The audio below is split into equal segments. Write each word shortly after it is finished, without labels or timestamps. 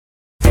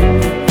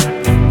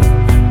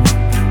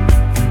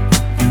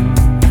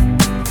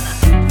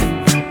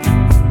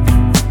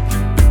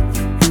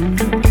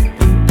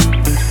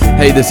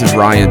Hey, this is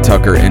Ryan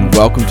Tucker, and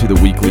welcome to the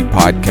weekly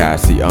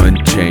podcast, The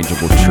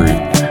Unchangeable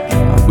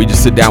Truth. We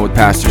just sit down with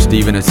Pastor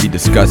Stephen as he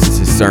discusses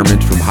his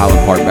sermons from Highland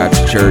Park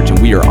Baptist Church,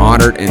 and we are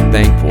honored and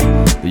thankful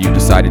that you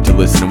decided to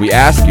listen. And we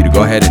ask you to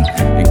go ahead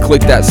and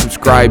click that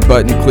subscribe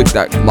button, click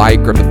that like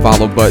or the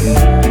follow button.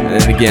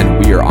 And again,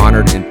 we are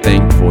honored and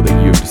thankful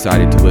that you have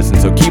decided to listen.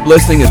 So keep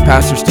listening as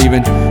Pastor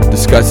Stephen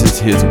discusses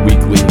his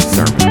weekly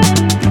sermon.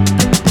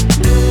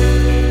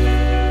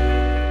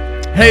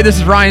 Hey, this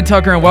is Ryan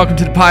Tucker, and welcome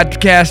to the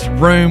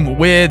podcast room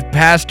with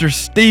Pastor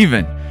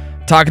Stephen,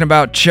 talking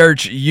about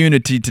church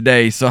unity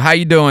today. So how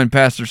you doing,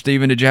 Pastor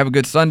Stephen? Did you have a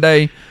good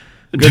Sunday?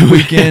 Good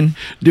weekend?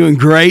 Doing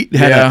great.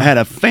 Had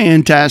a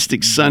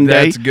fantastic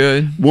Sunday. That's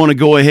good. Want to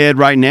go ahead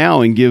right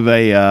now and give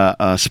a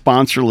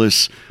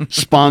sponsorless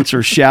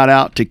sponsor shout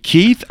out to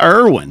Keith Oh,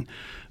 Irwin.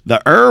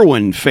 The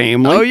Irwin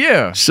family. Oh,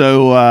 yeah.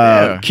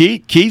 So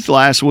Keith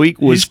last week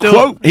was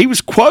he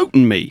was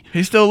quoting me.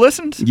 He still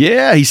listens?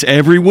 Yeah, he's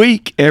every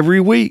week.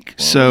 Well,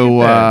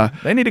 so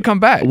they need to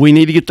come back. We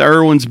need to get the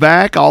Irwins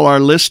back. All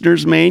our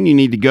listeners, man, you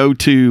need to go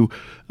to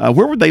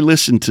where would they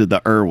listen to the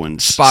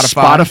Irwins?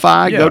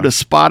 Spotify. Yeah. Go to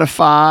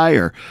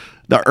Spotify or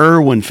the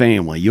Irwin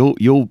family.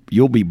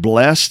 You'll be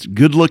blessed.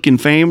 Good looking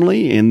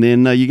family, and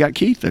then you got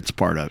Keith that's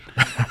part of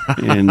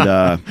it. And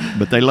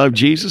but they love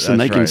Jesus and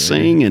they can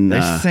sing, and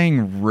they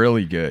sing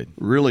really good,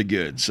 really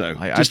good. So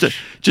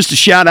just a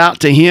shout out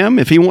to him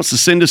if he wants to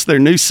send us their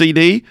new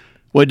CD.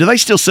 Well, do they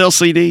still sell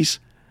CDs?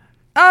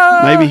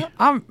 Maybe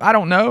I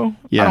don't know.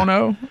 Yeah. I don't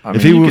know.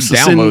 If he wants to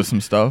download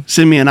some stuff,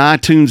 send me an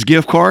iTunes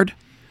gift card.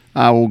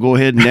 I will go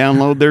ahead and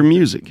download their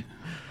music.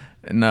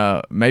 And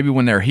maybe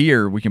when they're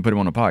here, we can put them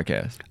on a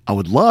podcast. I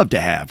would love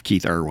to have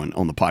Keith Irwin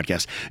on the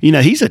podcast. You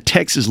know, he's a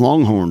Texas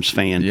Longhorns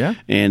fan. Yeah.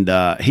 And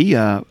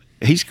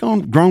he's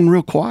grown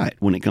real quiet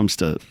when it comes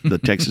to the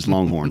Texas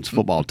Longhorns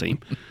football team.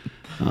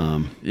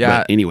 Yeah.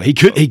 But anyway,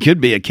 he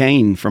could be a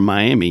Cane from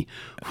Miami.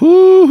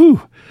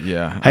 Whoo.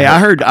 Yeah. Hey, I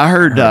heard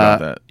about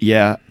that.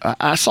 Yeah,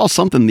 I saw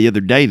something the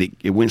other day that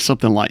it went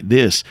something like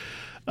this.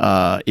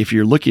 If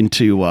you're looking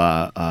to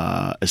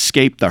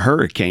escape the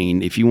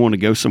hurricane, if you want to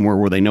go somewhere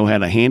where they know how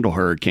to handle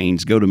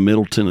hurricanes, go to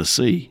Middle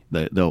Tennessee.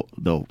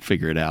 They'll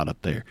figure it out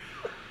up there.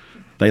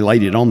 They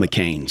laid it on the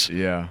Canes.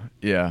 Yeah.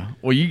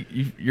 Well,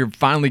 you're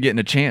finally getting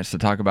a chance to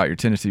talk about your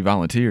Tennessee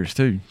Volunteers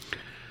too.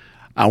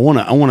 I want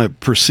to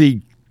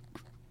proceed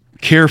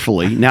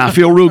carefully. Now I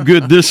feel real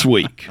good this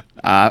week.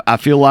 I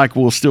feel like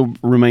we'll still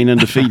remain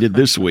undefeated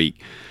this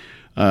week,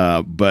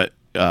 but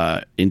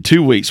in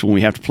 2 weeks when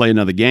we have to play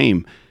another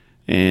game.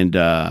 And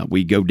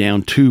we go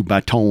down to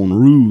Baton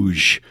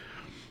Rouge.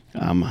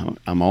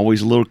 I'm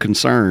always a little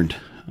concerned.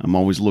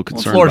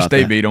 Florida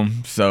State beat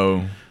them,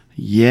 so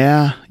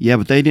yeah,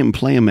 but they didn't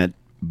play them at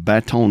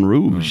Baton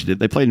Rouge.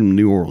 They played them in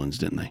New Orleans,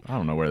 didn't they? I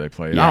don't know where they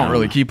played. Yeah, I don't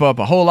really keep up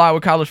a whole lot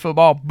with college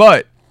football,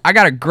 but I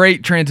got a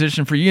great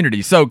transition for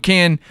Unity. So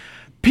can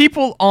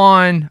people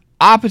on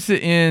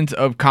opposite ends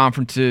of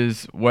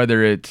conferences,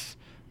 whether it's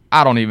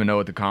I don't even know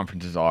what the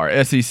conferences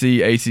are, SEC,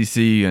 ACC,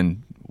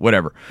 and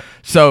whatever.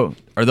 So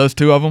are those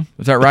two of them?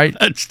 Is that right?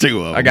 That's two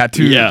of them. I got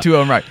two of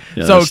them right.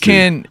 Yeah, so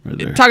talking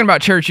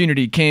about church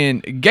unity, can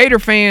Gator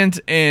fans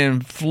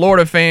and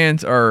Florida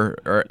fans or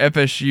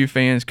FSU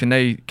fans, can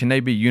they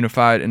be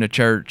unified in a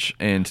church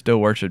and still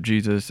worship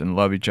Jesus and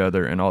love each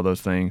other and all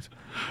those things?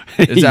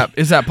 Is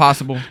that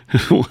possible?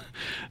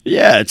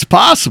 Yeah, it's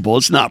possible.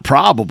 It's not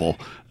probable.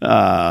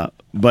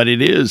 But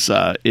it is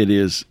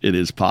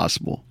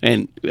possible.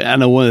 And I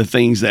know one of the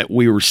things that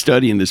we were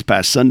studying this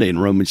past Sunday in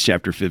Romans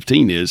chapter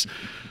 15 is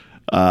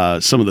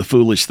some of the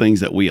foolish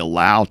things that we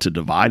allow to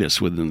divide us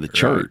within the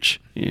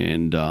church. Right.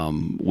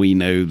 And we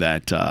know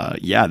that,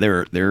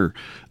 there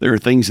are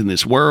things in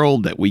this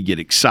world that we get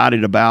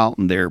excited about,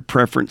 and there are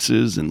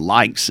preferences and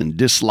likes and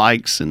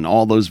dislikes and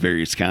all those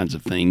various kinds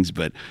of things.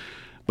 But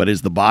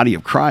as the body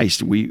of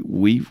Christ,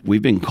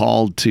 we've been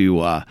called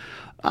to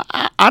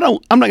I'm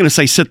not going to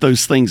say set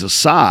those things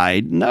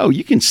aside. No,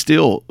 you can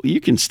still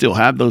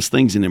have those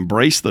things and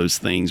embrace those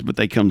things, but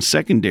they come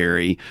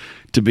secondary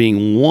to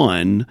being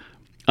one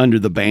under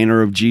the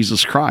banner of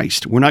Jesus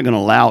Christ. We're not going to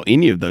allow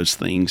any of those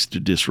things to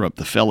disrupt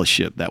the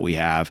fellowship that we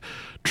have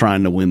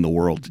trying to win the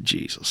world to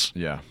Jesus.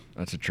 Yeah,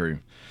 that's true.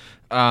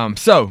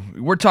 So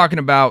we're talking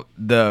about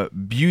the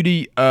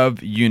beauty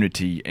of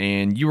unity,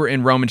 and you were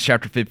in Romans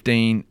chapter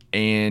 15,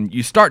 and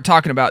you start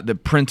talking about the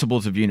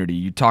principles of unity.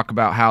 You talk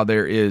about how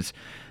there is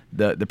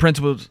the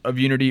principles of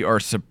unity are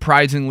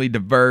surprisingly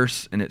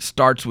diverse, and it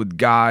starts with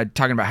God,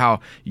 talking about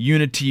how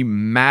unity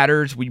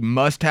matters. We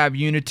must have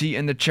unity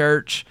in the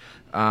church.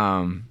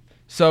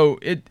 So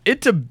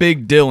it's a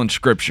big deal in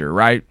Scripture,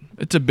 right?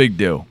 It's a big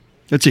deal.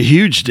 It's a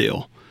huge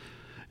deal.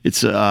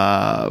 It's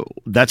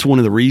that's one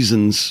of the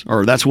reasons,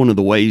 or that's one of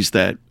the ways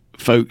that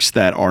folks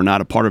that are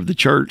not a part of the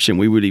church, and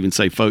we would even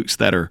say folks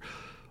that are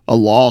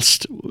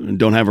lost and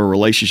don't have a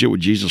relationship with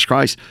Jesus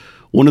Christ,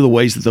 one of the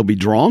ways that they'll be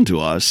drawn to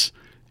us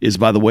is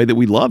by the way that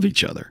we love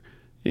each other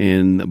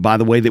and by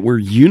the way that we're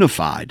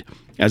unified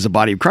as a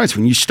body of Christ.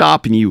 When you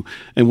stop and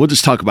we'll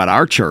just talk about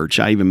our church.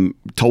 I even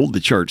told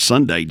the church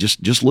Sunday,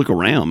 just look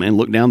around, man.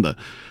 Look down the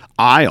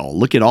aisle.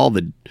 Look at all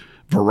the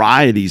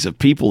varieties of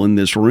people in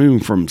this room,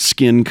 from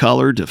skin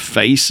color to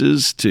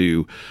faces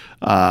to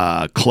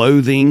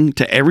clothing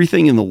to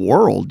everything in the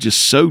world,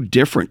 just so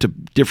different, to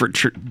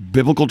different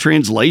biblical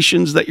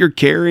translations that you're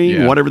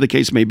carrying, whatever the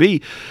case may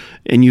be.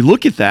 And you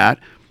look at that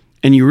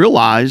and you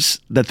realize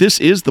that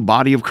this is the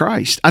body of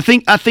Christ. I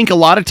think a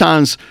lot of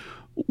times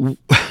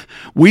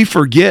we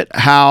forget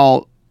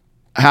how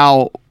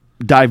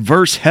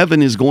diverse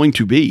heaven is going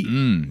to be.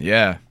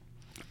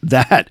 It's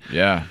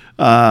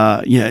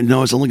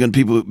only going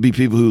to be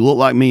people who look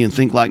like me and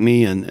think like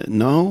me, and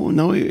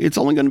no, it's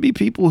only going to be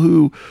people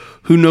who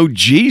know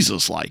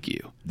Jesus like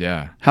you.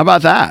 Yeah. How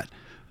about that?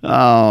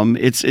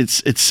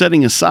 It's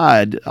setting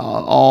aside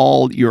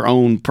all your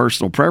own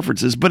personal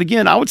preferences. But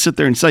again, I would sit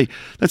there and say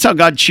that's how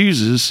God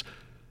chooses.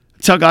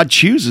 That's how God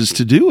chooses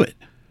to do it,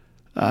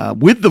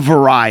 with the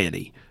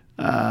variety,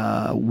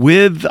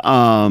 with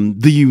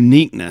the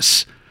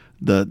uniqueness.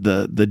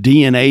 The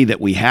DNA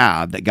that we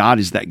have, that God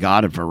is that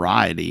God of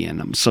variety,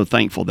 and I'm so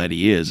thankful that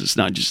He is. It's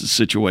not just a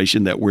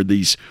situation that we're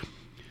these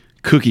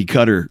cookie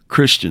cutter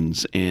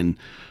Christians, and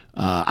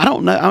I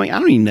don't know. I mean, I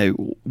don't even know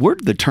where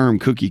did the term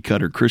cookie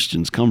cutter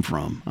Christians come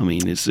from. I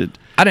mean, is it?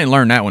 I didn't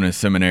learn that one in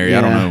seminary.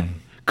 I don't know.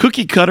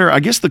 Cookie cutter. I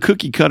guess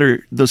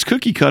those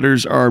cookie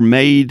cutters are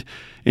made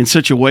in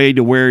such a way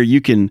to where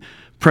you can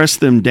press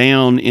them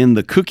down in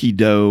the cookie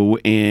dough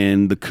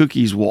and the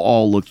cookies will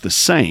all look the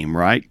same,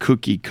 right?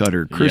 Cookie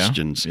cutter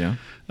Christians. Yeah.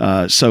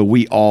 So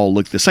we all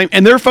look the same.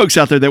 And there are folks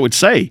out there that would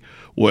say,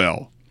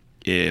 well,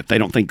 if they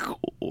don't think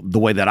the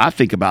way that I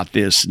think about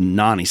this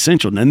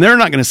non-essential, then they're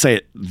not going to say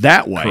it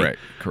that way.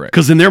 Correct.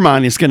 Because in their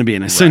mind, it's going to be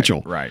an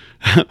essential. Right.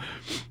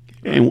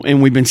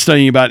 And we've been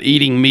studying about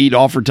eating meat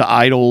offered to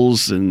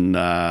idols and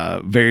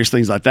various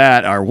things like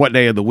that, or what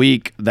day of the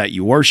week that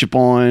you worship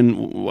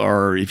on,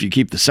 or if you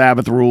keep the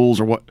Sabbath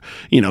rules, or what,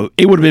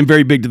 it would have been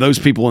very big to those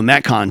people in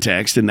that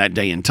context, in that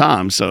day and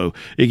time. So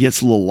it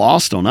gets a little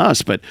lost on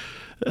us. But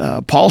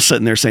Paul's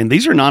sitting there saying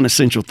these are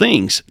non-essential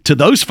things. To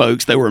those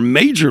folks, they were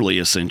majorly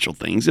essential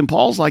things. And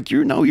Paul's like,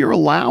 you're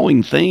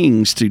allowing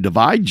things to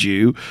divide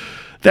you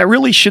that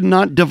really should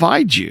not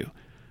divide you.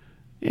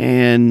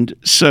 And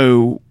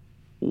so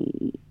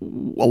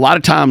a lot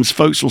of times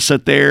folks will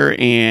sit there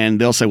and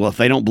they'll say, well, if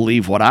they don't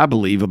believe what I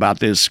believe about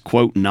this,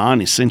 quote,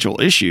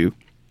 non-essential issue,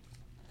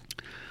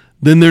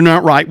 then they're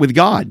not right with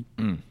God.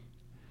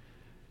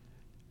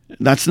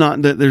 That's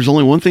not, there's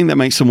only one thing that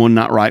makes someone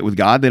not right with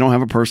God. They don't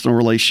have a personal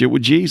relationship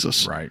with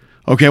Jesus. Right.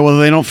 Okay, well,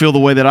 they don't feel the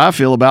way that I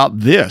feel about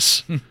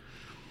this.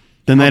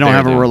 Then they don't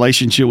have a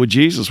relationship with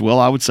Jesus. Well,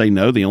 I would say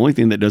no. The only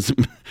thing that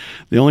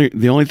the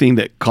only thing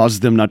that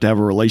causes them not to have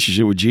a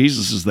relationship with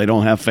Jesus is they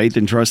don't have faith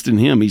and trust in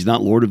Him. He's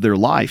not Lord of their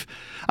life.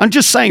 I'm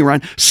just saying,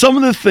 Ryan, some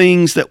of the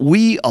things that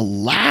we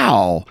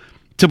allow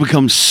to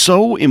become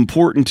so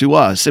important to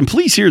us, and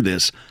please hear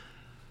this,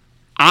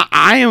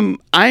 I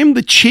am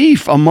the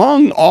chief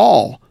among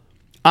all.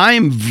 I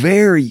am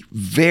very,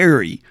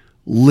 very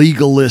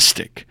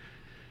legalistic.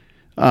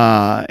 You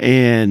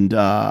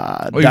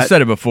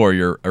said it before.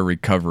 You're a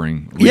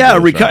recovering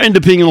legalist, and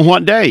depending on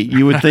what day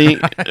you would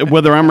think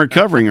whether I'm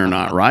recovering or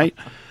not, right?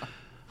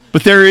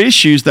 But there are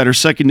issues that are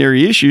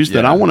secondary issues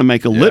that I want to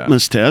make a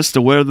litmus test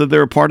to whether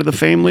they're a part of the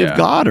family of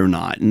God or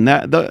not, and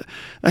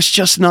that's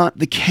just not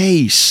the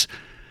case.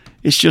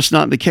 It's just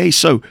not the case.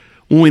 So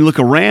when we look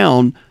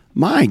around,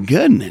 my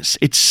goodness,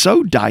 it's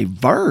so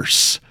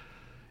diverse.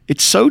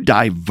 It's so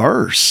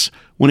diverse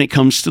when it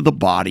comes to the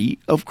body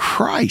of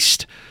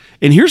Christ.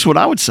 And here's what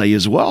I would say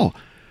as well.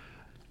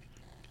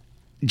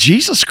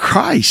 Jesus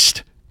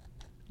Christ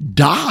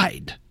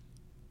died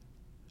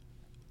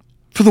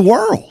for the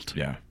world.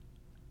 Yeah.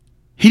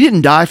 He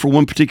didn't die for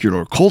one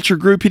particular culture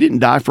group. He didn't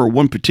die for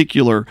one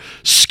particular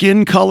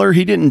skin color.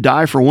 He didn't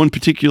die for one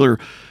particular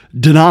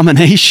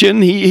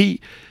denomination. He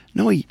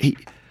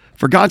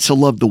for God so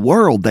loved the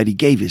world that He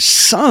gave His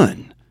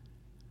Son.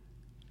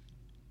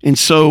 And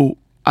so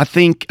I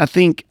think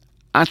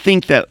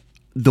that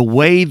the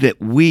way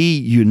that we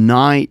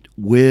unite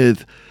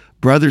with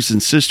brothers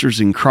and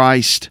sisters in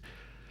Christ,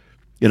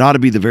 it ought to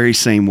be the very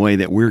same way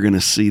that we're going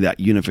to see that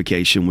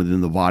unification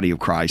within the body of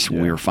Christ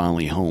when we are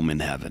finally home in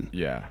heaven.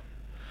 Yeah.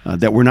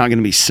 That we're not going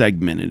to be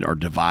segmented or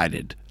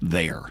divided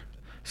there.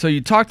 So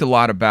you talked a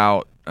lot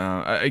about,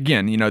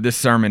 again, this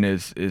sermon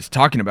is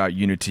talking about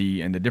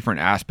unity and the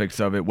different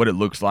aspects of it, what it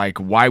looks like,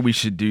 why we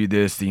should do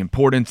this, the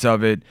importance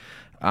of it.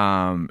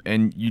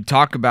 And you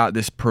talk about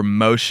this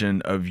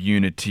promotion of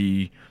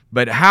unity.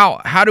 But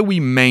how do we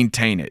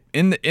maintain it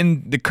in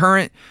the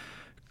current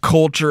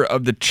culture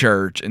of the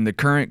church, in the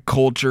current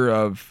culture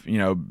of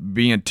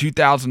being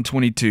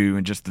 2022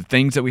 and just the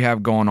things that we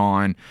have going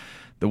on,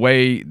 the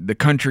way the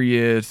country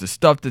is, the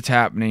stuff that's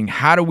happening?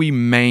 How do we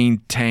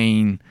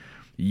maintain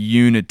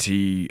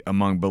unity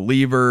among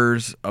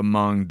believers,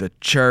 among the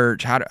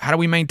church? How do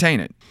we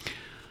maintain it?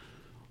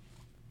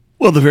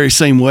 Well, the very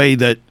same way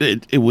that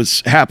it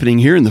was happening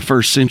here in the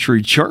first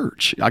century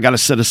church. I got to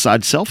set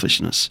aside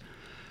selfishness.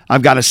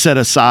 I've got to set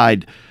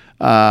aside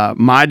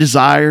my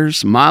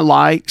desires, my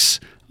likes,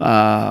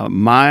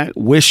 my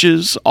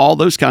wishes, all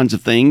those kinds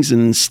of things.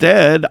 And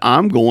instead,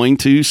 I'm going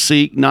to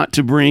seek not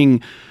to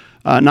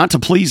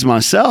please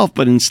myself,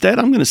 but instead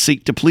I'm going to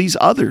seek to please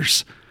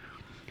others.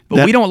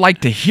 But we don't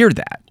like to hear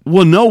that.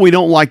 Well, no, we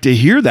don't like to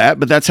hear that,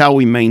 but that's how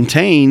we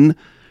maintain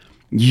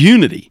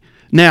unity.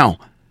 Now,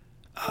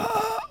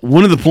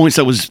 one of the points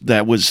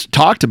that was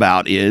talked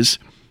about is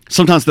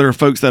sometimes there are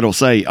folks that'll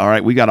say, all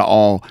right, we got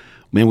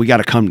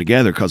to come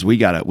together because we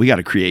got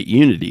to create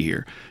unity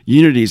here.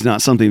 Unity is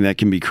not something that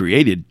can be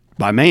created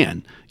by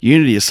man.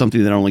 Unity is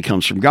something that only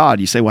comes from God.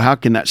 You say, well, how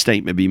can that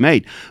statement be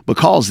made?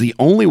 Because the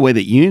only way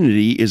that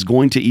unity is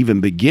going to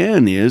even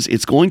begin is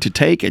it's going to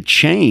take a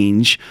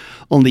change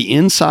on the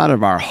inside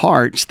of our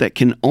hearts that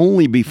can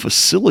only be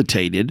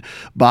facilitated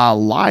by a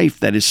life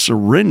that is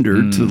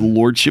surrendered to the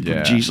Lordship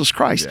of Jesus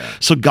Christ. Yeah.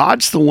 So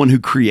God's the one who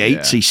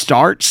creates. Yeah. He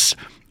starts,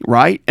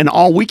 right? And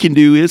all we can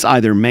do is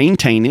either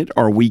maintain it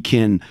or we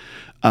can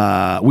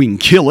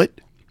kill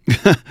it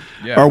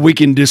or we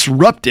can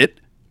disrupt it.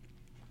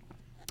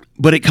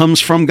 But it comes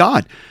from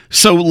God.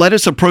 So let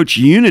us approach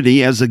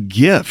unity as a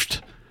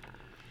gift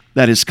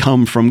that has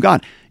come from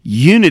God.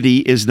 Unity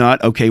is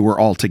not, okay, we're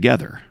all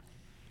together.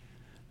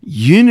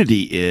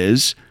 Unity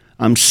is,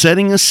 I'm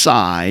setting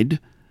aside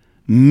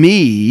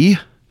me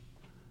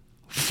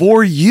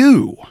for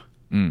you.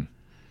 And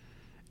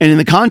in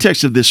the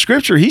context of this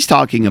scripture, he's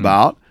talking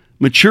about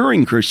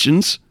maturing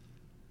Christians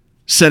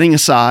setting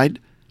aside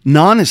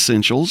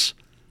non-essentials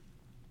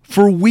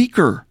for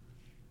weaker,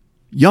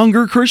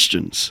 younger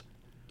Christians.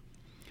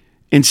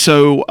 And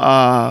so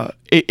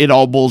it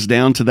all boils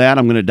down to that.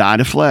 I'm going to die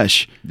to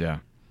flesh. Yeah.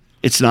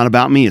 It's not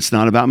about me. It's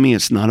not about me.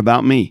 It's not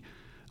about me.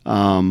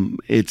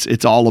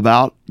 It's all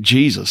about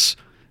Jesus.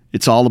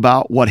 It's all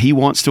about what he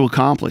wants to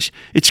accomplish.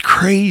 It's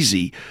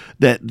crazy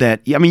that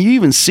I mean, you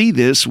even see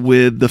this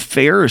with the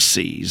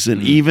Pharisees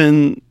and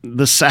even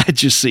the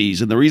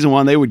Sadducees, and the reason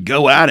why they would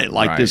go at it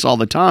like this all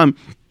the time.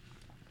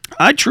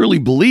 I truly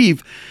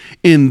believe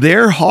in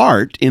their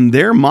heart, in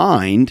their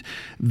mind,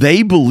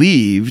 they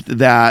believed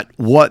that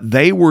what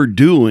they were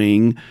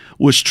doing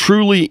was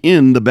truly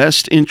in the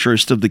best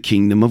interest of the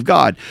kingdom of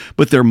God.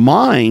 But their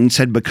minds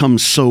had become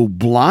so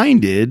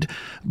blinded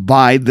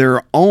by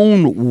their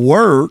own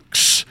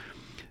works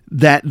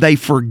that they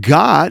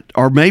forgot,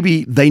 or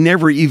maybe they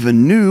never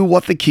even knew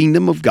what the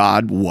kingdom of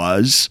God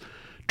was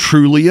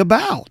truly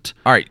about.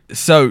 All right.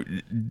 So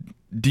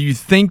do you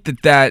think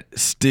that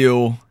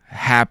still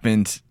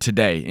happens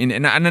today?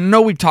 And I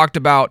know we've talked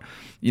about,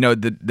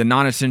 the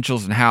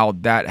non-essentials and how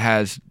that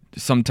has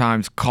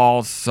sometimes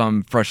caused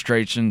some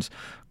frustrations,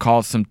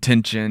 caused some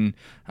tension,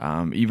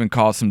 even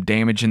caused some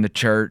damage in the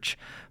church.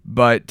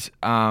 But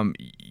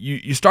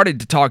you started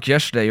to talk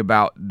yesterday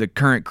about the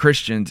current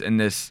Christians and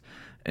this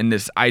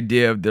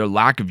idea of their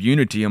lack of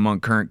unity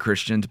among current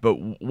Christians. But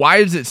why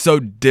is it so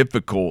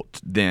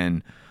difficult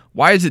then?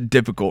 Why is it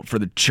difficult for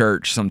the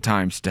church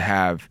sometimes to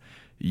have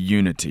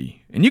unity?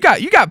 And you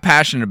got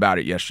passionate about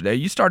it yesterday.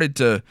 You started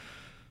to,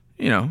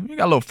 you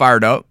got a little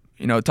fired up,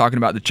 talking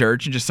about the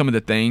church and just some of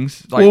the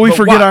things. Like, well,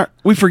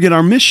 we forget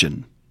our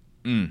mission.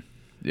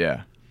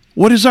 Yeah.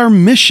 What is our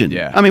mission?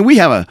 Yeah. I mean, we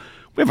have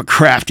a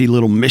crafty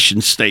little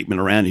mission statement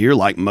around here,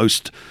 like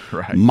most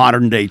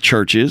modern day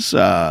churches.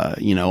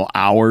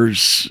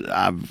 Ours,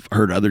 I've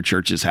heard other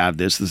churches have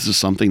this. This is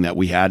something that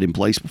we had in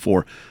place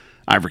before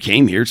I ever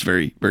came here. It's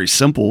very, very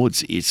simple.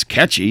 It's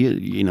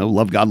catchy.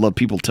 Love God, love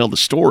people, tell the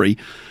story.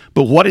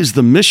 But what is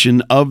the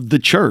mission of the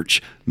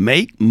church?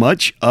 Make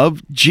much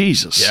of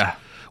Jesus. Yeah.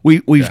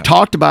 We've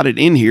talked about it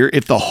in here.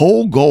 If the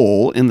whole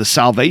goal in the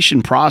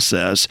salvation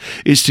process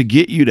is to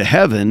get you to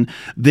heaven,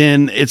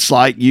 then it's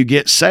like you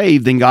get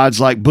saved, then God's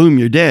like, boom,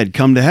 you're dead.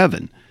 Come to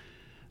heaven.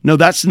 No,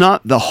 that's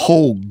not the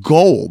whole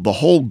goal. The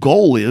whole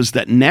goal is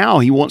that now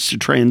he wants to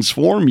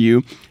transform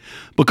you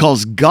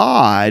because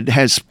God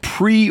has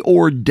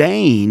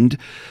preordained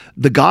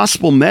the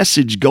gospel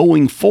message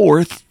going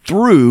forth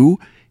through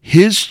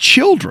his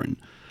children,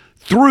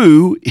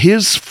 through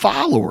his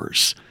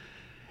followers.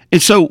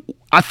 And so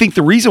I think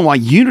the reason why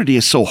unity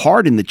is so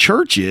hard in the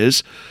church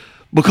is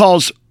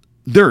because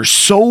there are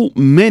so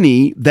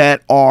many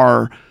that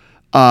are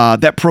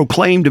that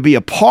proclaim to be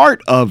a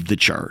part of the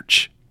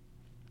church.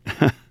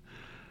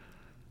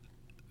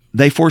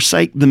 They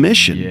forsake the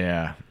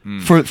mission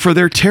for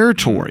their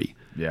territory,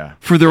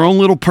 for their own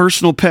little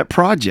personal pet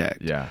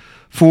project,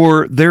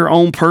 for their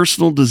own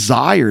personal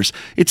desires.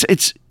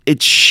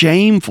 It's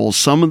shameful,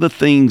 some of the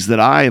things that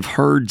I have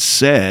heard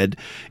said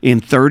in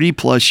 30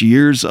 plus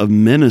years of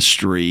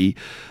ministry,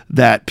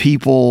 that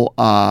people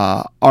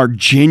are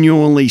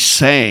genuinely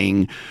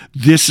saying,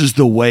 this is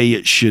the way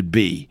it should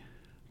be,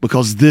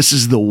 because this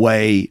is the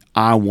way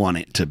I want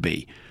it to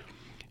be.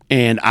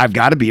 And I've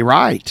got to be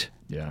right.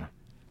 Yeah.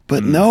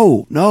 But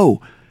no.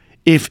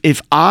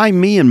 If I,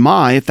 me, and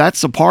my, if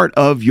that's a part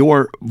of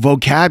your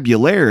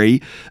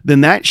vocabulary,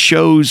 then that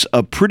shows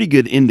a pretty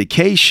good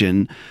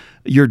indication.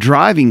 Your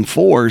driving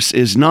force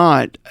is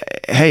not,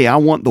 hey, I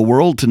want the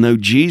world to know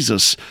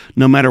Jesus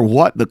no matter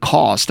what the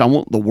cost. I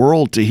want the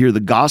world to hear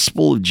the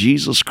gospel of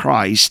Jesus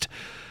Christ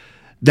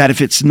that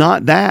if it's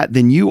not that,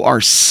 then you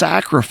are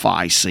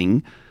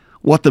sacrificing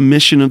what the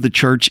mission of the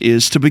church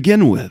is to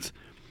begin with.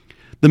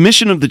 The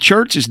mission of the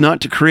church is not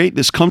to create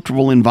this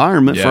comfortable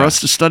environment for us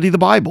to study the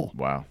Bible.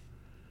 Wow.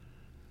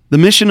 The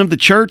mission of the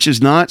church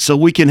is not so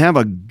we can have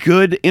a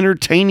good,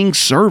 entertaining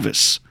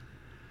service.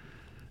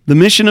 The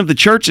mission of the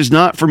church is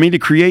not for me to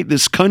create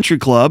this country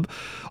club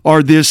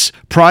or this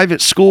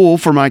private school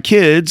for my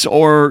kids,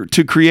 or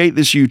to create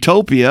this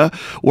utopia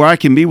where I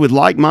can be with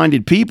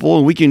like-minded people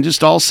and we can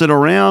just all sit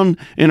around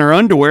in our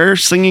underwear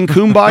singing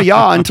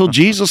Kumbaya until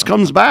Jesus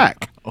comes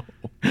back.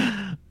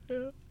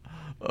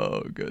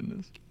 Oh,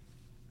 goodness.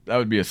 That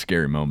would be a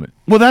scary moment.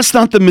 Well, that's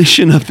not the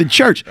mission of the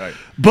church. Right.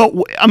 But,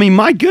 I mean,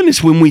 my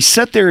goodness, when we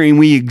sit there and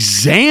we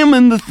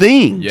examine the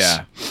things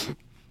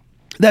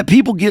that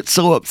people get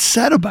so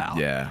upset about.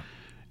 Yeah.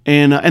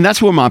 And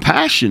that's where my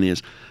passion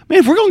is. Man,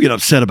 if we're going to get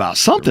upset about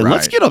something,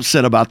 let's get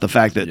upset about the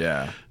fact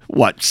that,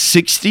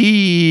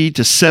 60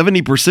 to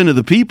 70% of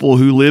the people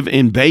who live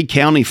in Bay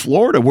County,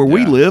 Florida, where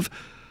we live,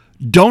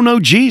 don't know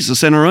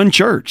Jesus and are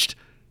unchurched.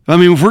 I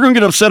mean, if we're going to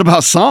get upset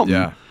about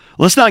something,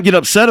 let's not get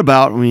upset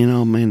about,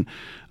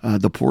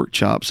 the pork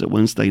chops at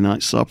Wednesday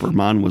night supper,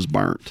 mine was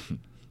burnt.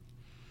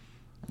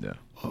 Yeah.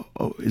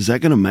 Oh, is that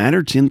going to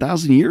matter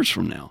 10,000 years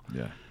from now?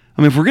 Yeah.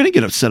 I mean, if we're going to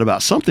get upset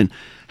about something,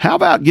 how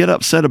about get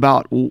upset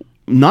about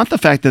not the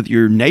fact that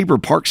your neighbor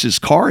parks his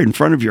car in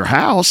front of your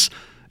house?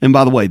 And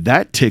by the way,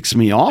 that ticks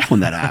me off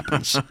when that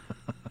happens.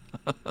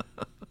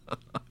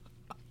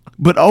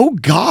 But, oh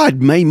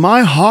God, may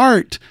my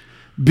heart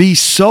be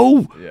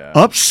so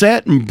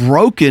upset and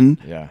broken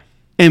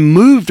and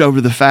moved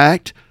over the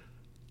fact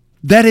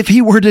that if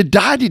he were to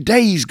die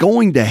today, he's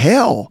going to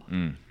hell.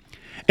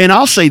 And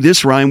I'll say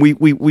this, Ryan,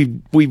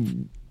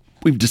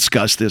 we've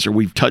discussed this, or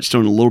we've touched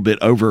on it a little bit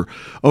over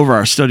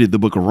our study of the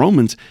book of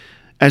Romans.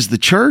 As the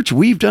church,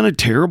 we've done a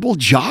terrible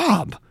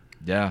job.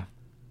 Yeah.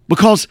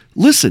 Because,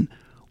 listen,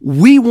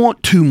 we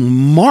want to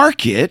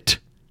market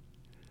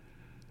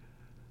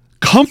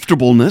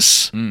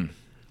comfortableness.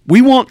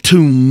 We want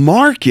to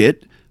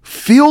market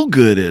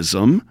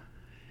feel-goodism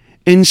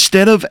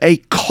instead of a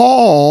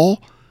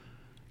call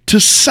to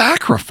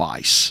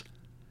sacrifice.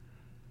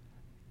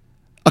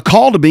 A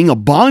call to being a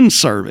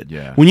bondservant.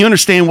 Yeah. When you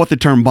understand what the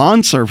term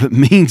bondservant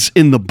means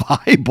in the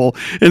Bible,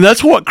 and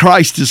that's what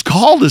Christ has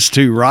called us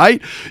to,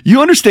 right?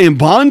 You understand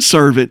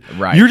bondservant,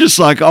 right. You're just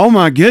like, oh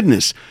my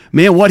goodness.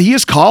 Man, what he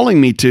is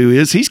calling me to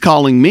is he's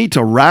calling me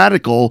to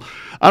radical,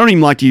 I don't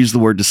even like to use the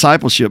word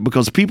discipleship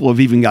because people have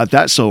even got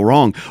that so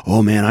wrong.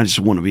 Oh man, I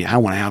want to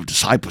have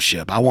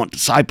discipleship. I want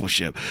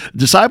discipleship.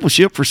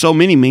 Discipleship for so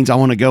many means I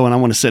want to go and I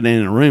want to sit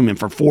in a room and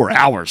for 4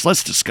 hours,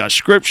 let's discuss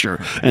scripture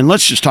and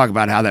let's just talk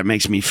about how that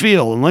makes me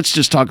feel and let's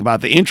just talk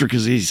about the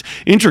intricacies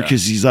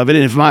of it.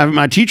 And if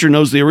my teacher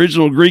knows the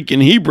original Greek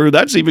and Hebrew,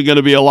 that's even going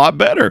to be a lot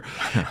better.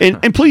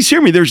 And please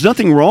hear me, there's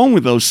nothing wrong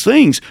with those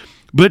things.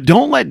 But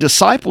don't let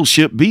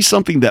discipleship be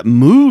something that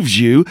moves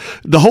you.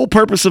 The whole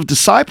purpose of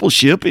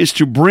discipleship is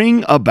to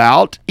bring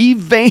about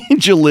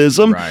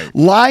evangelism,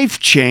 life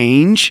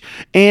change,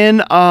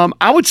 and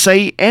I would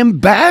say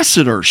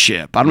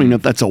ambassadorship. I don't even know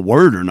if that's a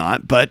word or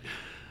not, but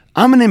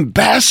I'm an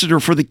ambassador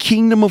for the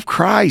kingdom of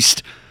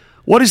Christ.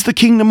 What is the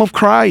kingdom of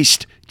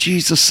Christ?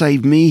 Jesus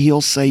saved me,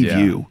 he'll save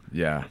you.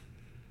 Yeah.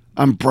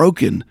 I'm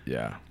broken.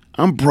 Yeah.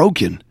 I'm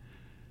broken.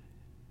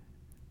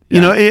 You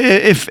know,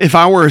 if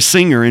I were a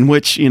singer, in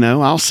which,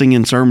 I'll sing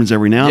in sermons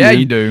every now and then. Yeah,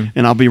 you do.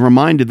 And I'll be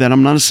reminded that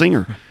I'm not a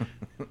singer.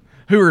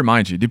 Who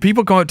reminds you? Do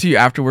people come up to you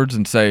afterwards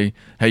and say,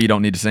 hey, you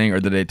don't need to sing, or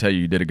did they tell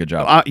you did a good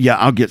job?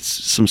 I'll get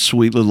some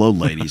sweet little old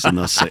ladies, and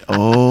they'll say,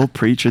 oh,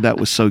 preacher, that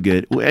was so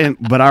good.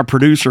 But our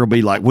producer will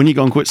be like, when are you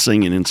going to quit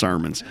singing in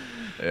sermons?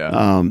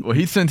 Yeah. Well,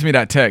 he sends me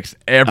that text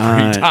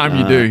every time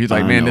you do. He's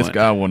like, man, this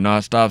guy will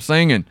not stop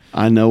singing.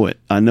 I know it.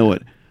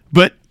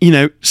 But,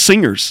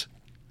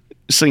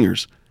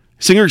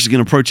 singers are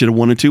going to approach it in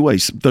one of two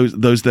ways.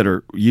 Those that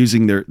are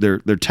using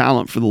their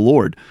talent for the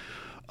Lord.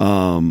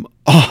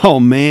 Oh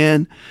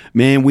man,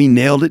 we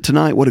nailed it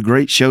tonight. What a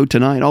great show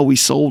tonight. Oh, we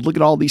sold. Look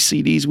at all these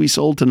CDs we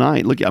sold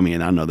tonight.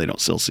 I know they don't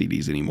sell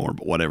CDs anymore,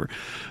 but whatever.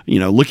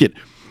 Look at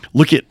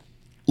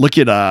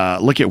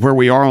where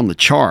we are on the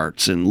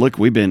charts, and look,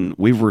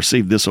 we've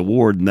received this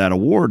award and that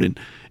award,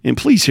 and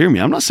please hear me.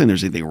 I'm not saying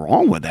there's anything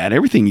wrong with that.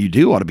 Everything you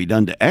do ought to be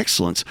done to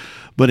excellence,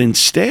 but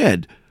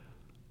instead,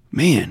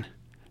 man,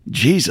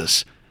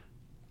 Jesus,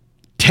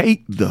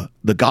 take the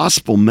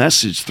gospel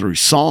message through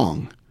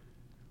song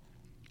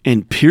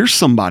and pierce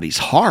somebody's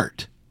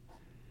heart.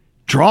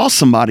 Draw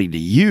somebody to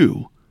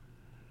you.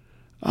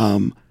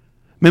 Man,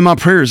 my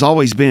prayer has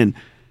always been,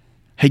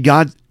 hey,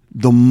 God,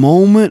 the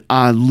moment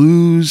I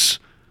lose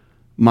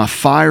my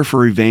fire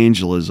for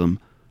evangelism,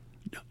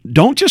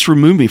 don't just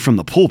remove me from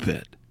the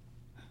pulpit.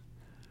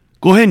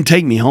 Go ahead and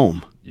take me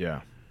home.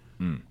 Yeah.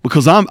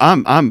 Because I'm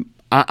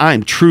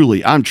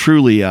truly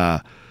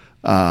I've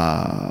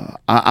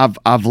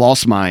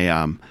lost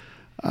my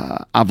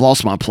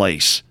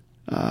place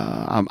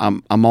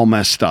I'm all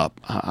messed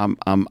up. I'm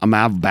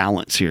out of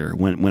balance here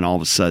when all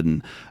of a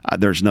sudden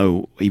there's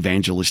no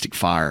evangelistic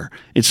fire.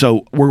 And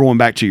so we're going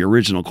back to your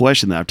original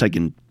question that I've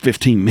taken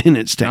 15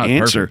 minutes to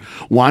answer.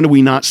 Perfect. Why do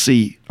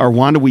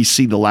we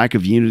see the lack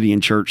of unity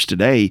in church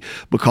today?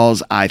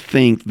 Because I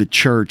think the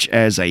church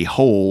as a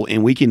whole,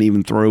 and we can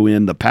even throw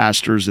in the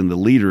pastors and the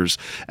leaders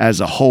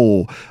as a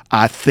whole,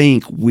 I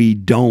think we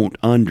don't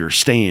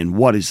understand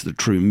what is the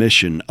true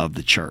mission of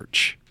the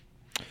church.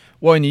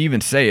 Well, and you even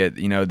say it,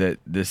 that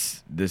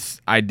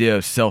this idea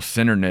of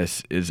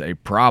self-centeredness is a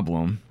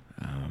problem,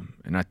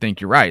 and I think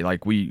you're right.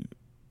 Like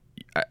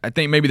I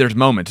think maybe there's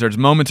moments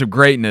of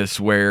greatness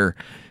where,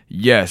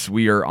 yes,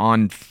 we are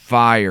on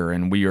fire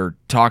and we are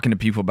talking to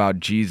people about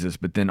Jesus,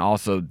 but then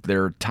also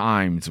there are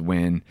times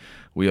when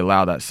we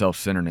allow that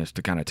self-centeredness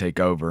to kind of take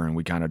over and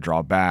we kind of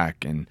draw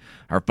back and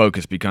our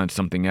focus becomes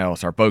something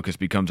else. Our focus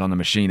becomes on the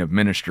machine of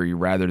ministry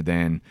rather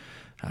than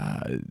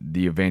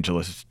the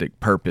evangelistic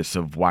purpose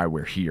of why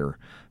we're here.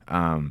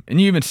 And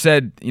you even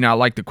said, I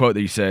like the quote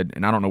that you said,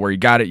 and I don't know where you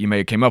got it. You may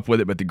have came up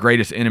with it, but the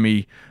greatest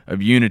enemy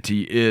of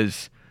unity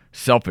is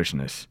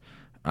selfishness.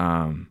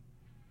 So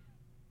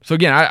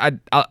again,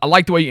 I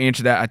like the way you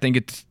answer that. I think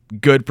it's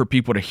good for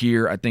people to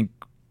hear. I think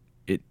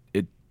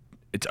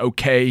it's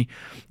okay.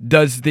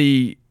 Does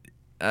and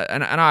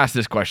I'll ask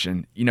this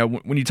question,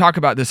 when you talk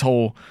about this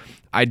whole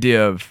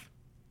idea of,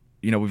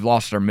 we've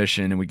lost our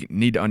mission and we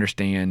need to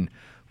understand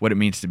what it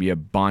means to be a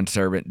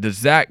bondservant,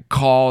 does that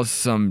cause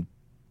some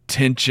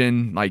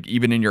tension, like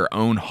even in your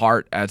own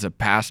heart as a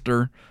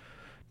pastor?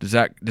 Does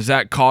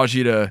that cause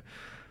you to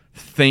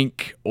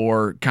think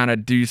or kind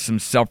of do some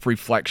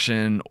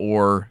self-reflection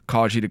or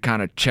cause you to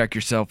kind of check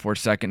yourself for a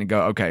second and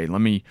go, okay, let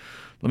me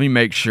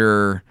make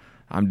sure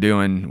I'm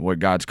doing what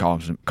God's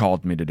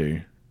called me to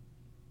do?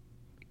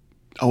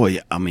 Oh,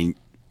 yeah. I mean,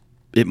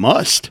 it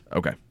must.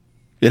 Okay.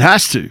 It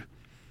has to.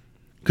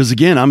 Because,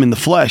 again, I'm in the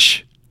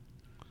flesh.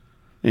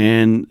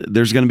 And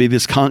there's going to be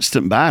this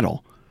constant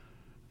battle.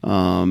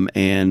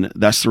 And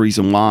that's the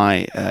reason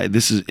why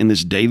this is in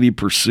this daily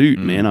pursuit,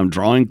 man. I'm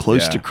drawing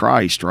close to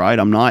Christ, right?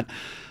 I'm not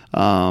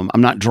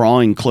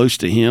drawing close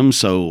to Him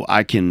so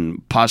I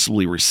can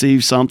possibly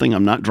receive something.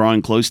 I'm not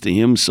drawing close to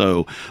Him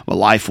so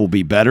life will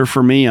be better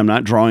for me. I'm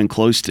not drawing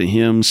close to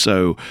Him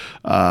so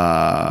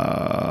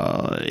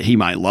He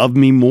might love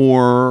me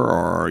more,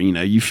 or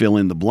you fill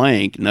in the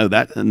blank. No.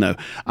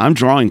 I'm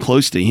drawing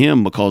close to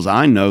Him because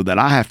I know that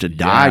I have to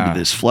die to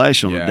this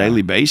flesh on a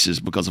daily basis.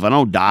 Because if I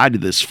don't die to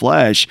this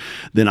flesh,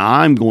 then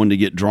I'm going to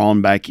get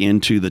drawn back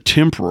into the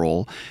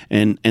temporal.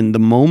 And the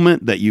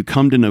moment that you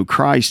come to know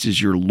Christ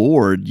as your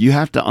Lord, you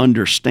have to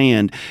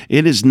understand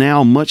it is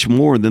now much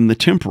more than the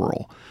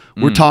temporal.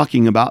 We're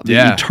talking about the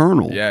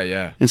eternal.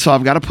 Yeah. And so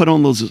I've got to put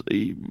on those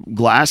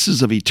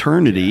glasses of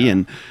eternity. Yeah.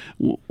 And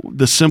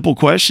the simple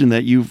question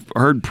that you've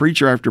heard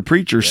preacher after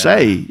preacher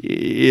say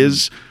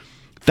is,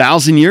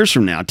 1,000 years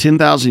from now,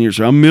 10,000 years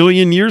from now,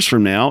 1,000,000 years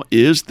from now,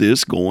 is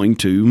this going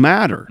to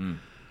matter?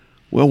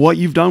 Well, what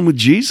you've done with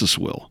Jesus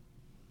will.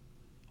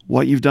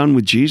 What you've done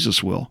with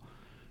Jesus will.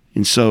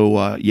 And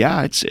so,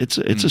 it's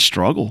a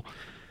struggle.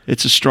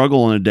 It's a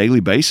struggle on a daily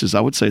basis. I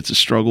would say it's a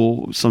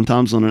struggle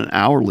sometimes on an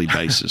hourly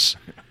basis.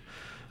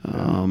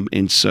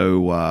 And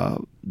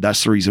so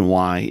that's the reason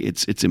why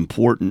it's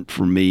important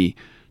for me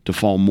to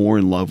fall more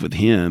in love with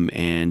Him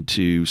and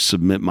to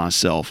submit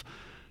myself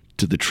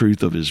to the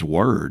truth of His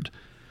Word.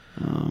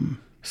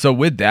 So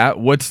with that,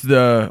 what's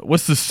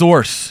the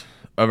source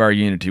of our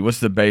unity? What's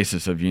the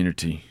basis of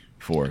unity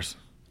for us?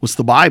 What's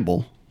the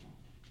Bible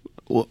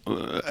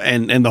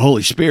and the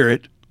Holy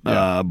Spirit?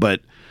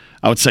 But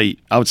I would say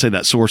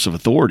that source of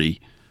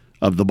authority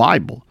of the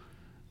Bible.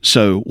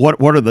 So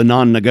what are the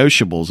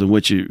non-negotiables in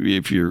which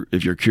if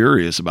you're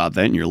curious about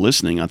that and you're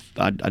listening,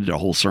 I did a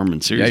whole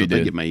sermon series. I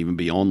think it may even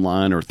be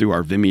online or through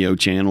our Vimeo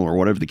channel or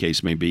whatever the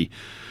case may be.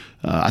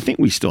 I think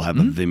we still have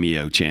a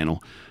Vimeo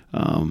channel,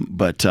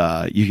 but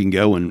you can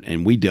go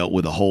and we dealt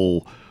with a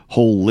whole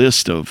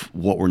list of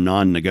what were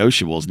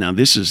non-negotiables. Now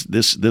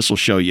this will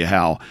show you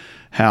how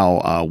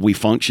we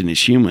function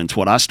as humans.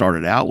 What I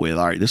started out with,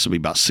 all right, this will be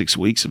about 6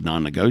 weeks of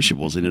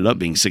non-negotiables. It ended up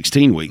being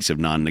 16 weeks of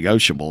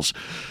non-negotiables.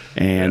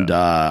 And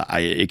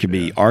it could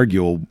be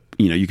arguable.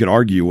 You could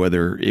argue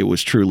whether it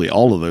was truly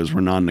all of those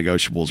were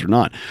non-negotiables or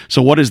not.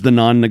 So what is the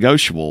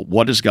non-negotiable?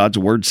 What does God's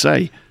Word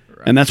say?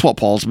 And that's what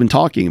Paul's been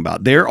talking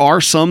about. There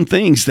are some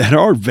things that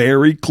are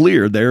very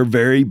clear. They're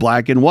very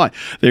black and white.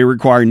 They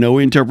require no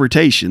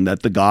interpretation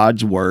that the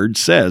God's Word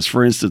says.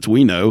 For instance,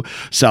 we know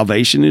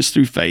salvation is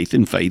through faith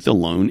and faith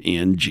alone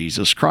in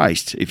Jesus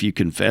Christ. If you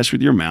confess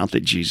with your mouth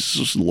that Jesus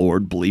is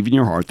Lord, believe in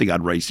your heart that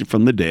God raised Him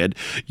from the dead,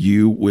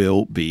 you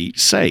will be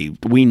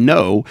saved. We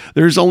know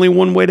there's only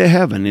one way to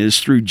heaven. It is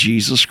through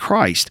Jesus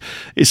Christ.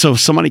 So if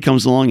somebody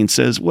comes along and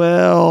says,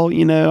 well,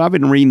 I've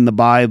been reading the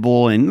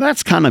Bible, and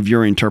that's kind of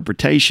your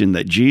interpretation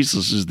that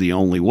Jesus is the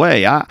only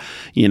way. I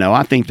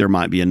think there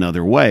might be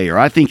another way, or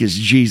I think it's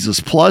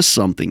Jesus plus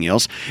something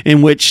else,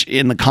 in which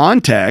in the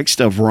context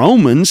of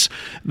Romans,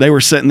 they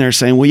were sitting there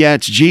saying, well, yeah,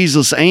 it's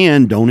Jesus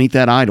and don't eat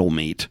that idol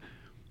meat.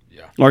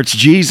 Yeah. or it's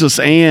Jesus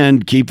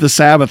and keep the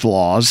Sabbath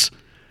laws.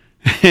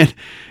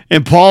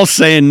 And Paul's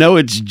saying, no,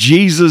 it's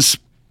Jesus,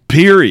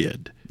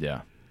 period.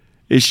 Yeah.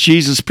 It's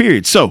Jesus,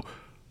 period. So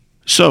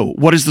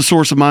what is the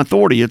source of my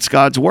authority? It's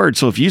God's word.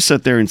 So if you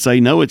sit there and say,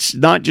 no, it's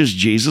not just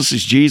Jesus,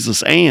 it's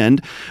Jesus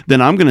and,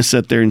 then I'm going to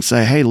sit there and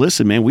say, hey,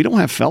 listen, man, we don't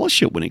have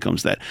fellowship when it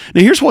comes to that.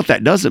 Now, here's what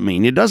that doesn't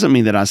mean. It doesn't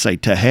mean that I say,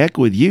 to heck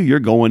with you, you're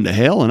going to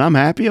hell, and I'm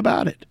happy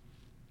about it.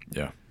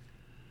 Yeah.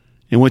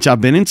 In which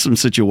I've been in some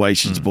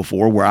situations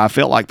before where I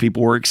felt like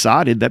people were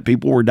excited that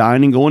people were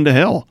dying and going to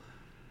hell.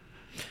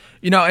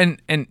 You know,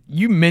 and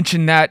you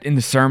mentioned that in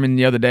the sermon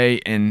the other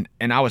day, and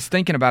I was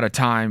thinking about a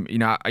time, you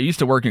know, I used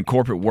to work in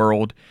corporate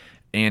world,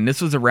 and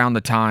this was around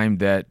the time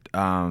that,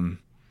 I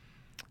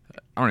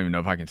don't even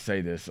know if I can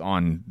say this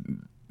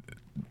on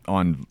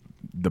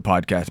the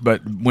podcast,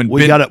 but when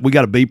we got a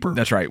beeper.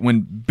 That's right.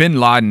 When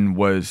Bin Laden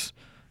was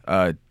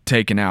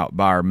taken out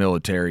by our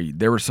military,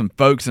 there were some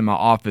folks in my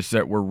office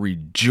that were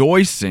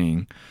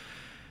rejoicing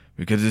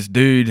because this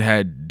dude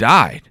had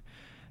died.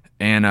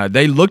 And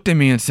they looked at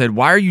me and said,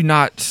 why are you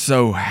not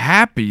so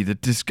happy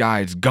that this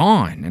guy's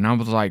gone? And I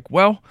was like,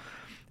 well,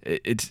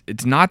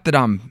 it's not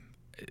that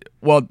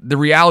the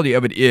reality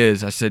of it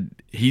is, I said,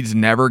 he's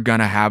never going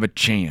to have a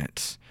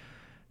chance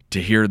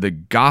to hear the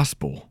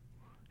gospel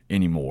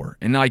anymore.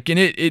 And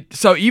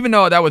so even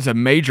though that was a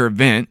major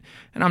event,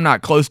 and I'm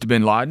not close to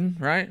Bin Laden,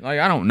 right? Like,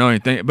 I don't know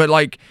anything, but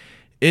like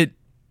it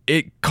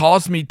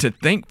caused me to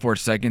think for a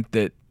second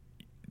that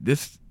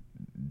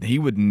he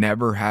would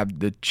never have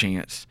the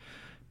chance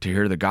to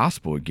hear the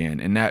gospel again,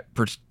 and that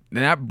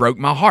broke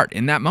my heart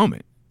in that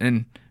moment.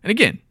 And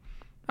again,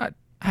 I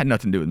had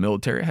nothing to do with the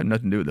military, I had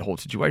nothing to do with the whole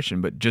situation,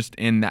 but just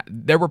in that,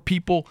 there were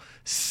people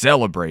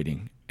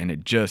celebrating, and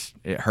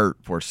it hurt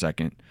for a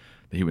second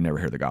that he would never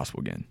hear the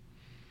gospel again.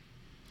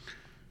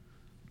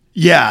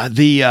 Yeah,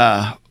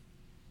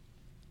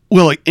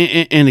 well,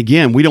 and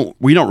again, we don't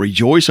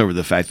rejoice over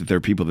the fact that there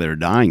are people that are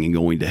dying and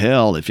going to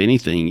hell. If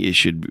anything, it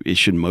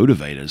should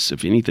motivate us.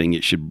 If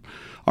anything,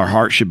 our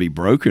heart should be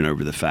broken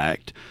over the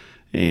fact,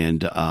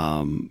 and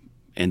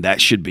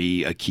that should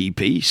be a key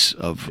piece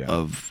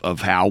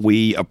of how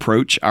we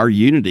approach our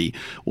unity.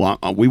 Well,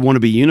 we want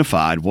to be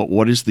unified.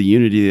 What is the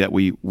unity that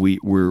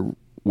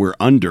we're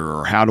under,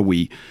 or how do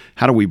we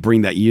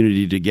bring that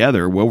unity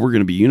together? Well, we're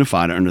going to be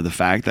unified under the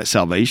fact that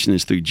salvation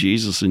is through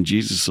Jesus and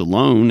Jesus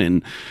alone,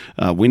 and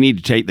we need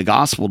to take the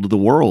gospel to the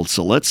world.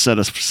 So let's set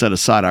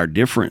aside our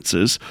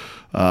differences.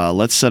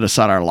 Let's set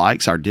aside our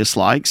likes, our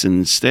dislikes, and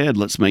instead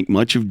let's make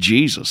much of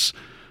Jesus.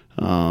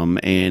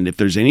 And if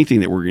there's anything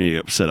that we're going to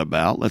get upset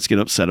about, let's get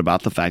upset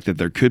about the fact that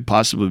there could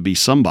possibly be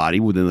somebody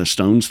within a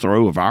stone's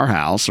throw of our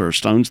house or a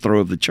stone's throw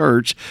of the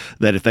church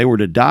that if they were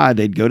to die,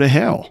 they'd go to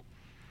hell.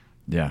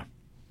 Yeah.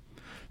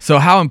 So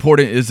how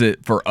important is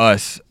it for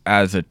us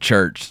as a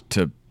church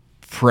to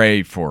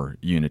pray for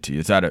unity?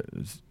 Is that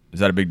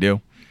a big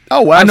deal?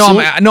 Oh,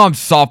 absolutely. I know I'm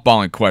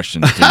softballing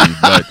questions to you,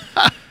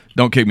 but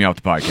don't kick me off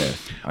the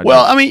podcast.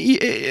 I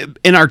mean,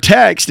 in our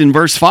text in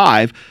verse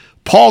 5,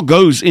 Paul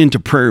goes into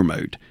prayer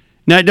mode.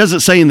 Now, it doesn't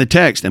say in the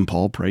text, and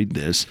Paul prayed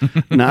this.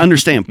 Now,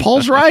 understand,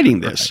 Paul's writing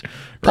this. Right.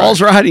 Paul's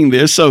writing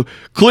this. So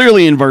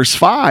clearly in verse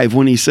 5,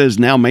 when he says,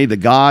 now may the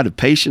God of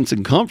patience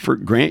and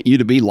comfort grant you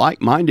to be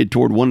like-minded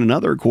toward one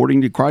another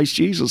according to Christ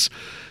Jesus.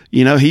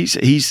 You know, he's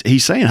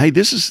saying, hey,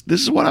 this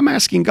is what I'm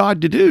asking God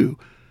to do.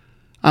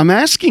 I'm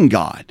asking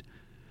God.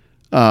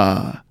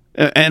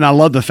 And I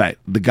love the fact,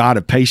 the God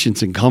of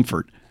patience and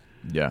comfort.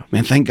 Yeah.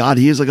 Man, thank God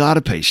he is a God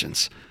of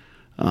patience.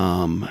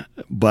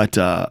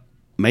 But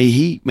may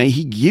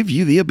he give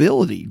you the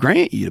ability,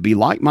 grant you to be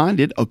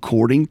like-minded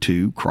according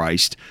to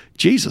Christ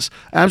Jesus.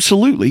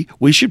 Absolutely,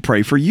 we should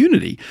pray for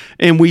unity.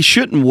 And we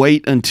shouldn't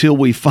wait until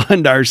we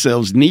find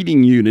ourselves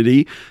needing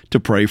unity to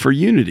pray for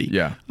unity.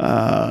 Yeah.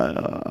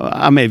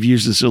 I may have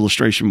used this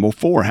illustration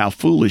before, how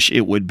foolish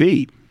it would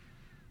be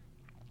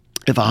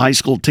if a high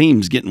school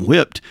team's getting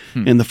whipped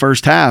in the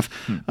first half,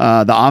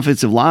 the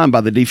offensive line by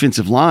the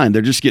defensive line,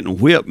 they're just getting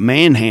whipped,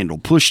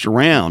 manhandled, pushed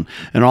around,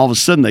 and all of a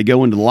sudden they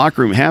go into the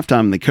locker room at halftime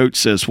and the coach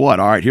says, what?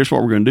 All right, here's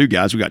what we're going to do,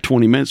 guys. We got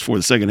 20 minutes before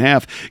the second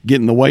half.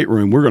 Get in the weight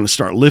room. We're going to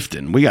start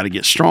lifting. We got to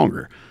get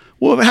stronger.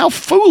 Well, how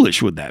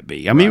foolish would that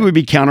be? I mean, It would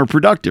be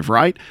counterproductive,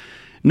 right?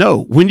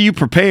 No. When do you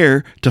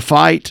prepare to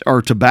fight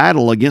or to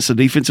battle against a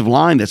defensive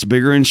line that's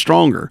bigger and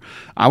stronger?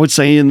 I would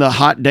say in the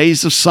hot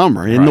days of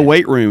summer, in the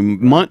weight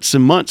room, months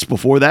and months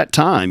before that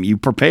time, you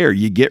prepare,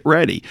 you get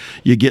ready,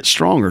 you get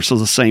stronger. So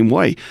the same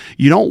way,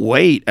 you don't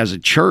wait as a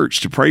church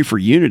to pray for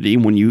unity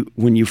when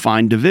you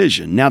find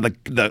division. Now,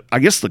 I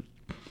guess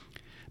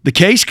the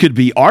case could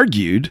be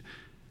argued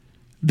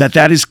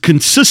that is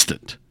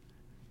consistent,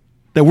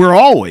 that we're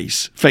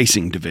always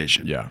facing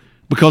division. Yeah.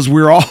 Because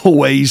we're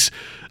always,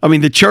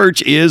 the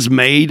church is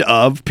made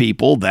of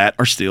people that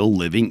are still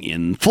living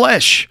in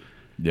flesh.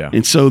 Yeah.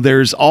 And so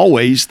there's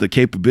always the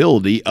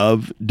capability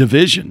of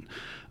division.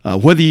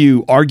 Whether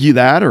you argue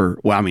that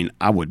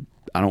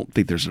I don't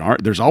think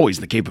there's always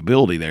the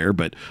capability there,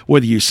 but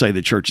whether you say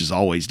the church is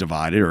always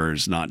divided or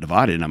is not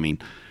divided,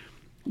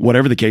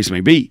 whatever the case may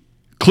be,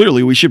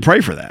 clearly we should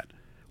pray for that.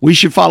 We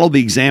should follow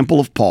the example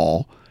of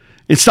Paul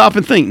and stop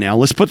and think now.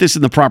 Let's put this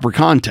in the proper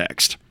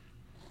context.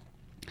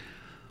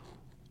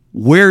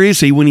 Where is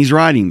he when he's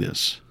writing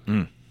this?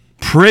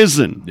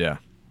 Prison. Yeah.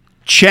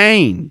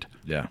 Chained.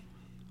 Yeah.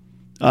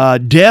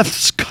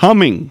 Death's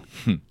coming.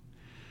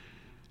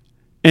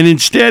 And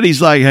instead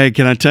he's like, hey,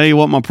 can I tell you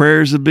what my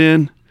prayers have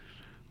been?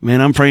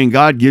 Man, I'm praying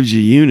God gives you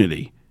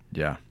unity.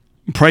 Yeah.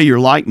 Pray you're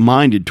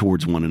like-minded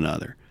towards one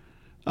another.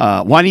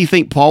 Why do you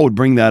think Paul would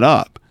bring that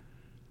up?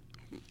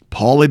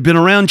 Paul had been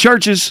around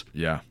churches.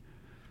 Yeah.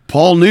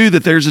 Paul knew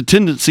that there's a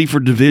tendency for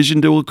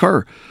division to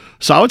occur.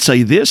 So I would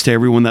say this to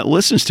everyone that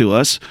listens to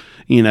us,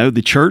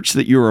 the church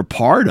that you're a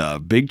part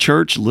of, big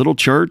church, little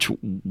church,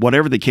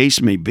 whatever the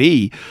case may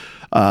be,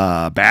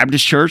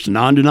 Baptist church,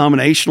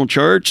 non-denominational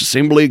church,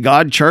 Assembly of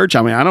God church.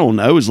 I mean, I don't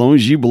know. As long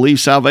as you believe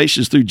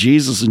salvation is through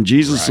Jesus and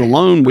Jesus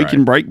alone, we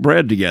can break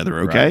bread together,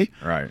 okay?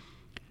 Right.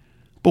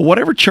 But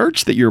whatever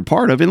church that you're a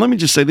part of, and let me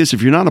just say this,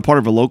 if you're not a part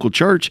of a local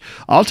church,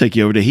 I'll take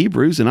you over to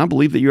Hebrews, and I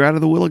believe that you're out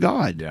of the will of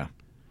God. Yeah.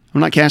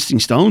 I'm not casting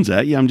stones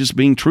at you. I'm just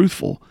being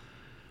truthful.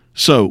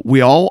 So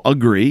we all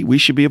agree we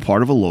should be a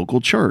part of a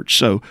local church.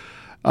 So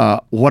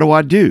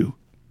what do?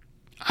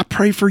 I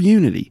pray for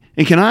unity.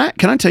 And can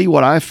I tell you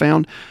what I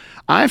found?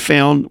 I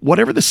found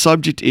whatever the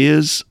subject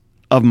is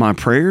of my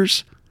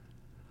prayers,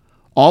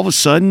 all of a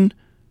sudden,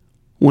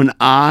 when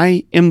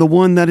I am the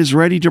one that is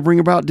ready to bring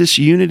about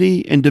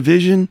disunity and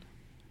division,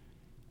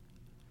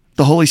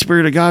 the Holy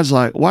Spirit of God's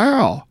like,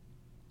 wow,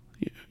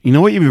 you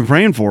know what you've been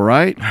praying for,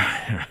 right?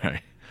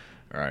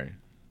 Right.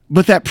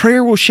 But that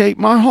prayer will shape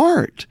my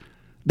heart.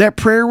 That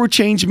prayer will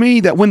change me,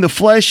 that when the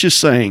flesh is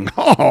saying,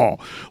 oh,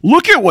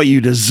 look at what you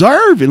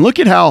deserve and look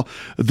at how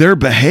they're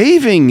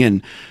behaving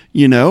and,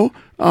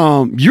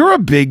 you're a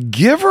big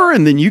giver,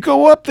 and then you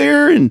go up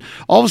there and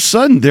all of a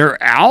sudden they're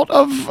out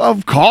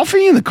of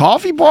coffee in the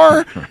coffee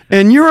bar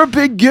and you're a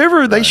big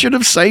giver. They should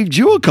have saved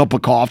you a cup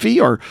of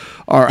coffee or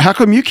how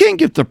come you can't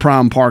get the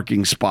prime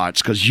parking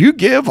spots? Because you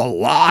give a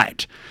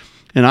lot.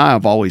 And I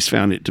have always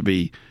found it to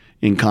be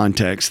in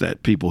context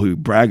that people who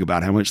brag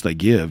about how much they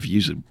give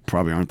usually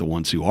probably aren't the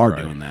ones who are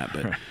doing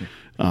that.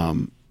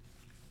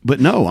 But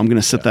no, I'm going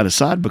to set that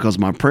aside because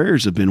my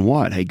prayers have been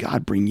what? Hey,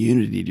 God, bring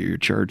unity to your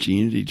church,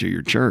 unity to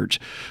your church.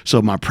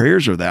 So my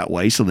prayers are that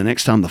way. So the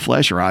next time the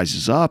flesh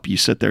rises up, you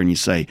sit there and you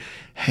say,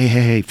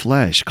 hey,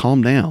 flesh,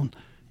 calm down.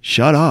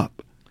 Shut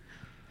up.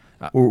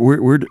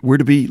 We're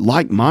to be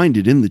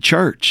like-minded in the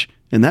church.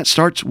 And that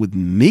starts with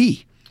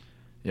me.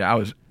 Yeah,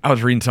 I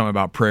was reading something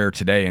about prayer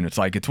today, and it's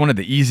like it's one of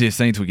the easiest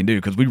things we can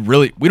do because we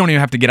don't even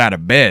have to get out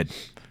of bed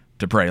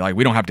to pray. Like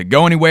we don't have to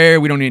go anywhere.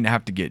 We don't even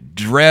have to get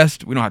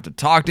dressed. We don't have to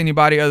talk to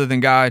anybody other than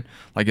God.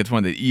 Like it's one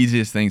of the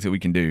easiest things that we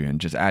can do, and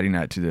just adding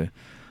that to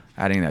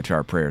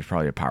our prayer is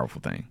probably a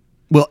powerful thing.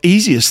 Well,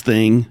 easiest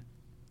thing,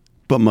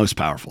 but most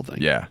powerful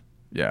thing. Yeah.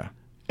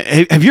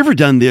 Have you ever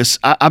done this?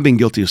 I've been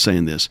guilty of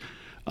saying this.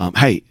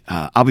 Hey,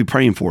 I'll be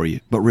praying for you,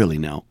 but really,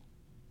 no.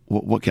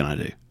 What can I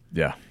do?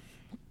 Yeah.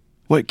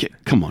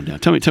 Come on now.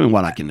 Tell me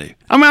what I can do.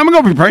 I mean, I'm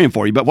going to be praying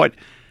for you, but what?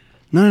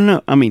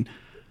 No. I mean,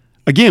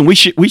 again, we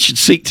should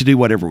seek to do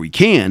whatever we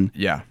can.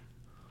 Yeah.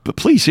 But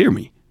please hear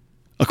me.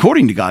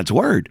 According to God's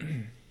word,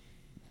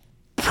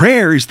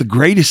 prayer is the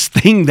greatest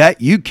thing that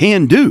you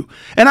can do.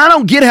 And I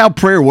don't get how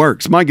prayer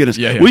works. My goodness.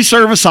 Yeah. We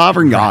serve a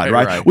sovereign God,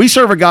 right? We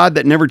serve a God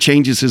that never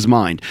changes his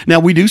mind. Now,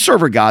 we do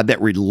serve a God that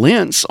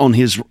relents on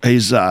his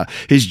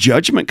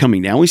judgment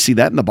coming down. We see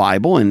that in the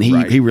Bible, and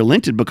he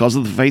relented because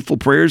of the faithful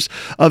prayers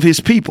of his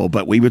people.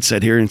 But we would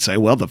sit here and say,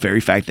 well, the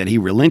very fact that he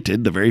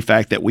relented, the very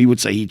fact that we would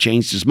say he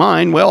changed his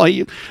mind, well,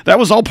 that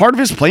was all part of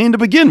his plan to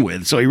begin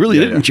with. So he really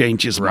didn't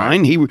change his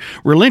mind. He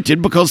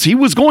relented because he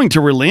was going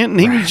to relent,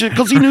 and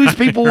because he knew his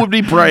people would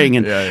be praying,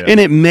 and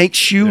it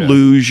makes you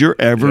lose your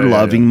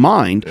ever-loving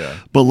mind. Yeah.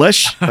 But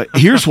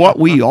here's what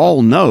we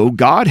all know.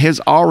 God has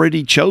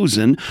already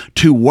chosen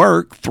to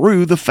work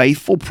through the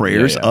faithful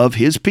prayers of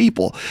his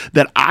people.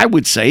 That I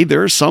would say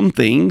there are some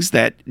things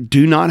that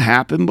do not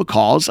happen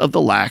because of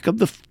the lack of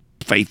the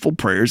faithful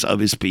prayers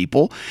of his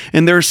people.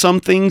 And there are some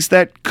things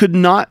that could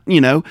not,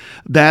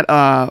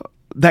 that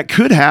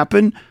could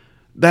happen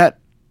that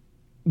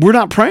we're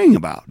not praying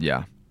about.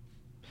 Yeah.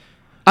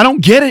 I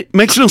don't get it.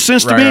 Makes no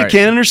sense to me. I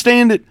can't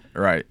understand it.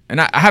 Right. And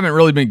I haven't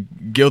really been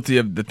guilty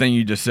of the thing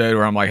you just said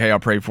where I'm like, hey, I'll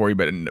pray for you,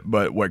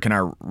 but what can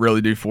I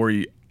really do for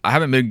you? I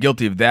haven't been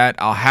guilty of that.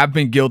 I have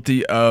been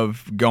guilty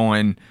of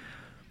going,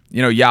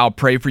 I'll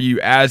pray for you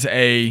as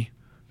a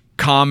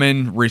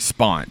common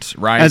response,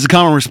 right? As a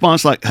common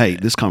response, like, hey,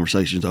 this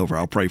conversation's over.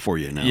 I'll pray for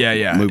you now.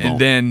 Yeah. Move on.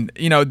 Then,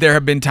 there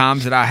have been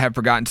times that I have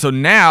forgotten. So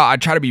now I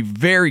try to be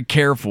very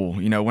careful.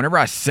 Whenever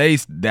I say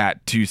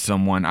that to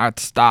someone, I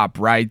stop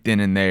right then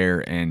and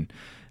there and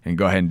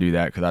go ahead and do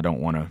that because I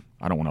don't want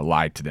to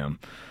lie to them.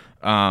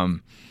 All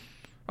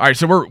right,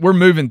 so we're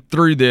moving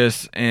through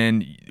this,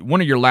 and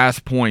one of your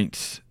last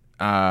points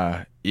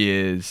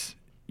is,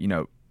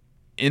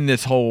 in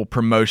this whole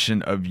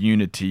promotion of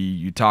unity,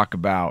 you talk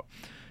about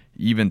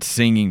even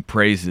singing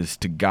praises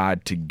to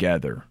God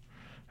together.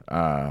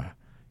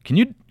 Can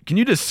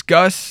you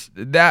discuss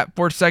that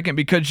for a second?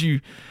 Because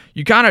you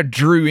kind of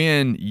drew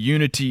in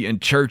unity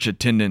and church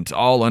attendance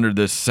all under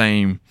this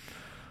same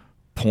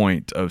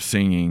point of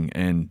singing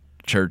and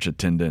church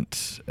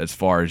attendance as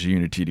far as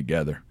unity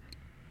together.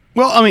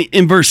 Well, I mean,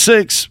 in verse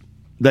 6,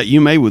 that you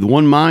may with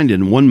one mind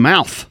and one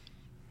mouth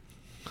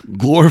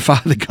glorify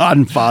the God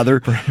and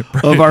Father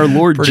of our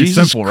Lord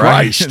Jesus simple,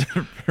 Christ.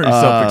 Right? Pretty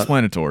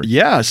self-explanatory.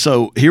 Yeah,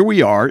 so here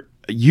we are,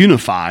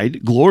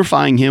 unified,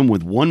 glorifying Him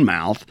with one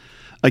mouth.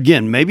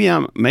 Again, maybe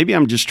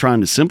I'm just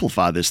trying to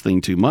simplify this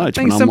thing too much.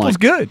 I think simple's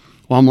good.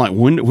 Well, I'm like,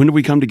 when do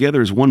we come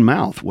together as one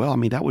mouth? Well, I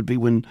mean, that would be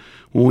when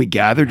we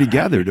gather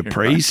together to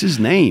praise His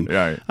name.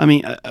 Right. I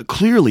mean,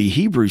 clearly,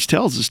 Hebrews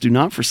tells us, do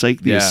not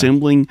forsake the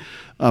assembling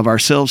of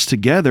ourselves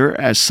together,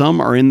 as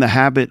some are in the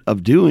habit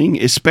of doing.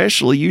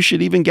 Especially, you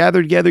should even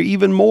gather together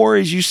even more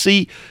as you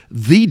see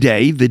the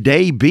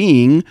day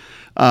being,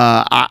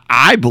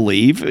 I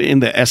believe, in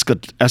the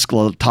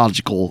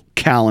eschatological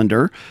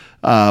calendar,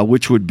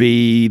 which would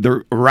be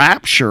the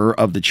rapture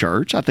of the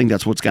church. I think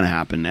that's what's going to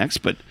happen next,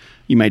 but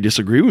you may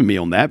disagree with me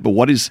on that. But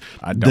what is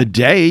the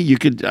day? You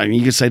could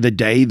say the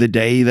day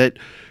that,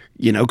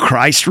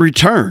 Christ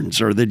returns,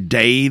 or the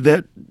day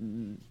that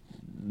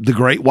the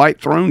great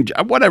white throne,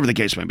 whatever the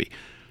case may be.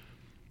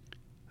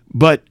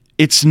 But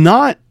it's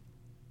not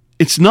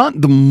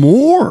the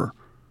more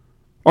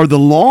or the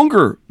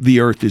longer the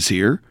earth is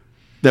here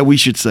that we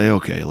should say,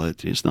 okay,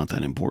 it's not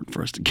that important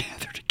for us to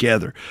gather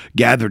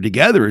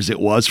together as it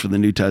was for the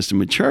New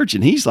Testament church.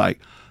 And he's like,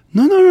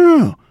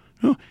 no.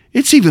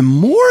 It's even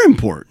more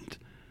important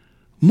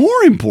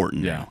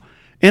now.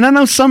 And I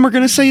know some are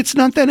going to say it's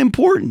not that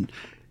important.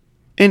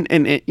 And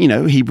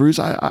Hebrews,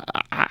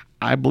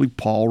 I believe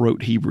Paul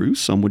wrote Hebrews.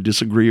 Some would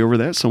disagree over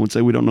that. Some would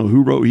say we don't know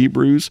who wrote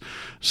Hebrews.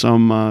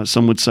 Some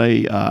would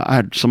say, I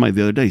had somebody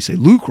the other day say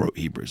Luke wrote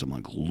Hebrews. I'm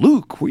like,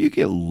 Luke? Where you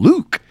get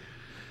Luke?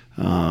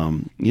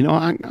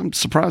 I'm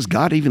surprised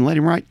God even let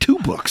him write 2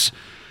 books.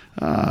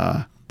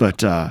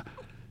 But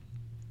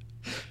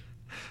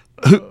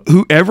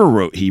whoever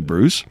wrote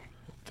Hebrews,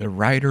 the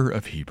writer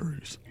of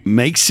Hebrews,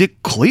 makes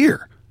it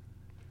clear.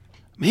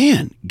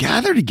 Man,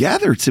 gather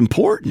together. It's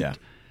important. Yeah.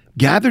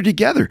 Gather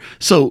together.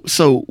 So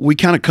we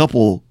kind of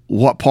couple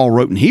what Paul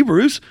wrote in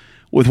Hebrews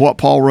with what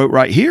Paul wrote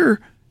right here.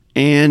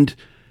 And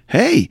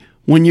hey,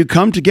 when you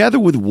come together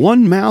with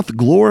one mouth,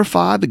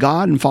 glorify the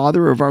God and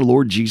Father of our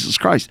Lord Jesus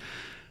Christ.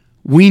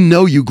 We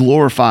know you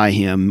glorify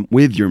Him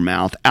with your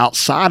mouth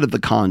outside of the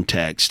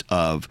context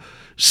of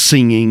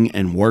singing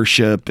and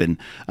worship. And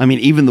I mean,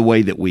 even the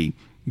way that we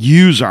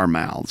use our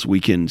mouths, we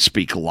can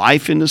speak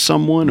life into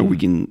someone, or we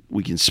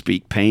can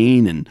speak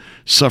pain and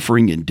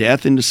suffering and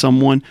death into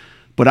someone.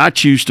 But I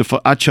chose to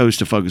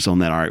focus on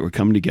that. All right, we're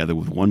coming together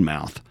with one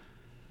mouth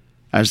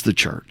as the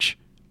church,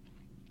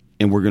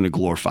 and we're going to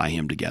glorify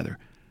Him together.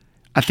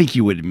 I think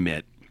you would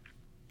admit,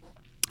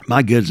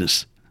 my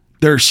goodness,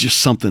 there's just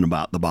something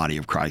about the body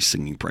of Christ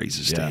singing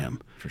praises to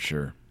Him. For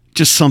sure.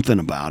 Just something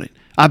about it.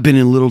 I've been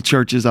in little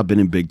churches. I've been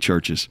in big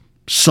churches.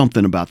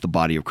 Something about the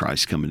body of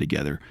Christ coming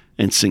together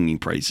and singing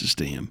praises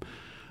to Him.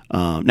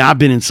 Now, I've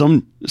been in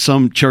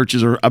some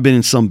churches, or I've been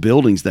in some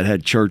buildings that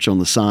had church on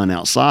the sign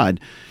outside,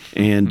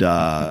 and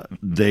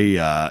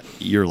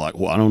you're like,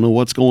 well, I don't know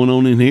what's going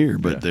on in here,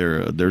 but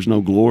there's no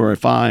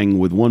glorifying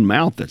with one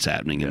mouth that's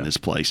happening in this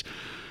place.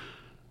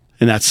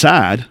 And that's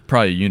sad.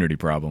 Probably a unity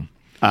problem.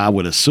 I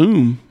would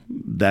assume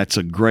that's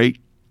a great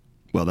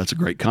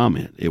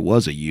comment. It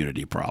was a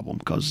unity problem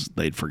because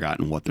they'd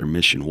forgotten what their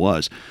mission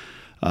was.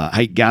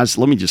 Hey, guys,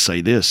 let me just say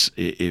this.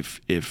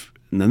 If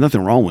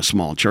nothing wrong with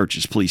small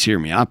churches, please hear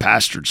me. I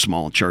pastored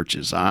small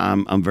churches.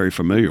 I'm very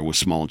familiar with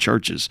small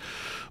churches.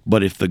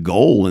 But if the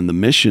goal and the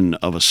mission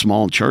of a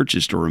small church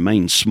is to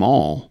remain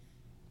small,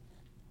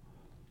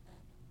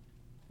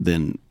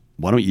 then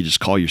why don't you just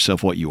call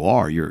yourself what you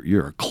are?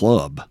 You're a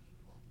club.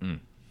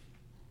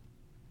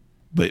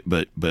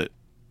 But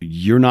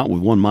you're not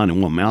with one mind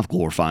and one mouth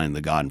glorifying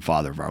the God and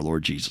Father of our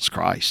Lord Jesus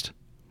Christ.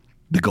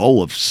 The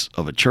goal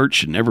of a church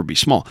should never be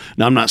small.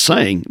 Now, I'm not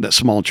saying that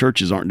small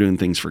churches aren't doing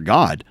things for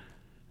God.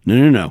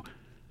 No.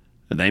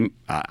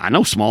 I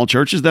know small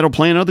churches that'll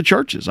plant other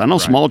churches. I know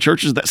small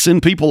churches that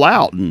send people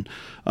out. And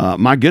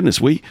my goodness,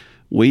 we've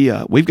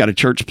got a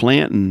church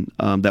plant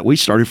and that we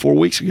started 4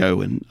 weeks ago,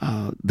 and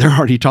they're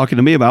already talking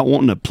to me about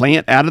wanting to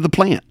plant out of the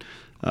plant.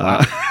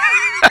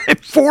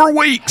 4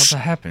 weeks. How'd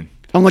that happen?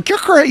 I'm like, you're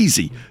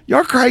crazy.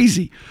 You're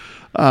crazy.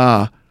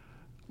 But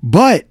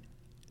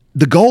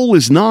the goal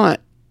is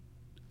not,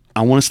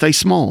 I want to stay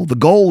small. The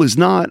goal is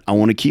not, I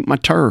want to keep my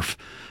turf.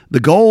 The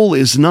goal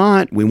is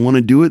not, we want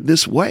to do it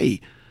this way.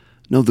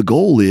 No, the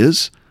goal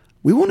is,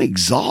 we want to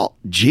exalt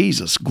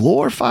Jesus,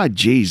 glorify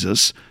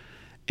Jesus,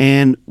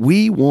 and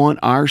we want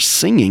our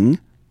singing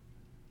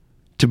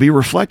to be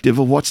reflective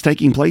of what's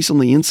taking place on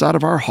the inside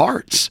of our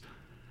hearts.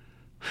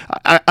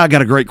 I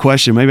got a great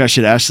question. Maybe I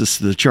should ask this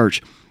to the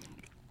church.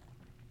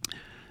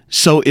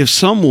 So if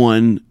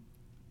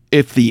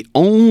the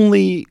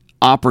only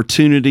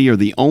opportunity or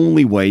the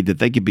only way that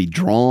they could be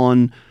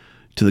drawn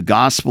to the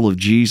gospel of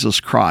Jesus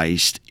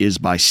Christ is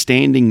by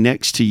standing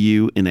next to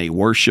you in a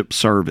worship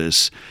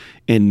service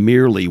and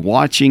merely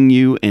watching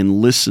you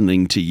and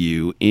listening to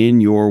you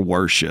in your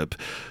worship,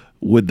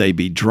 would they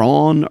be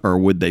drawn or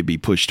would they be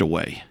pushed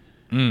away?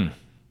 Yeah,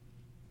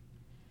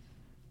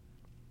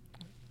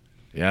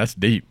 that's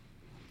deep.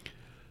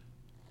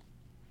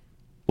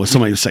 Well,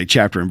 somebody would say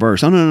chapter and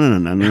verse. Oh,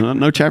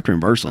 no chapter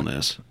and verse on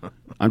this.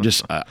 I'm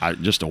just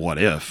a what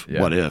if.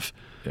 Yeah. What if?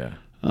 Yeah.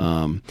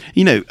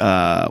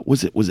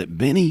 Was it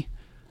Benny?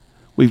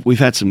 We've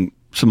had some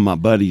of my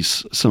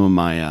buddies, some of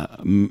my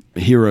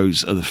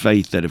heroes of the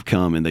faith that have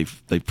come and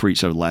they've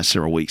preached over the last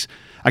several weeks.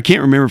 I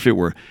can't remember if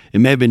it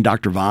may have been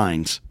Dr.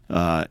 Vines.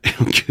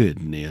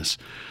 Goodness,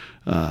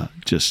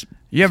 just.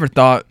 You ever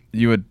thought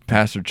you would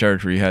pastor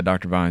church where you had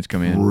Dr. Vines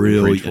come in and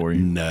preach for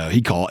you? No,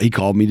 he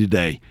called me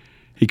today.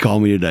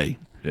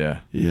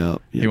 Yeah.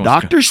 Yep.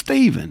 Dr.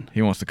 Stephen.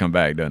 He wants to come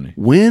back, doesn't he?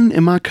 When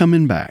am I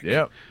coming back?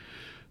 Yep.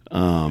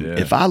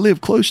 If I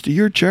live close to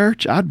your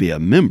church, I'd be a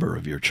member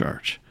of your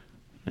church.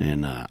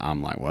 And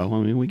I'm like, well,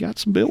 I mean, we got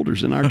some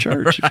builders in our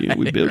church. Right,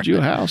 We build you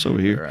a house over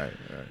here. Right.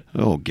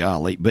 Oh,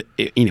 golly. But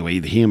anyway,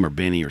 either him or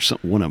Benny or some,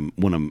 one of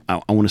them,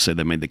 I want to say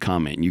they made the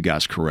comment, and you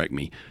guys correct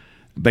me.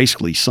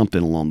 Basically,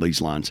 something along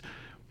these lines.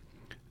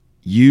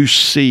 You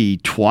see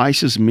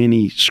twice as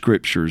many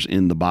scriptures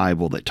in the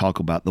Bible that talk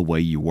about the way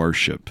you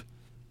worship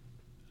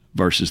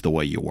versus the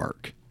way you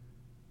work.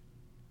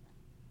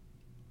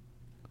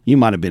 You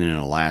might have been in an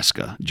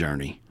Alaska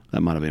journey.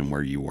 That might have been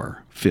where you were,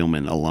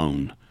 filming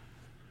alone.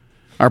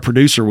 Our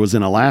producer was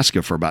in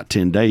Alaska for about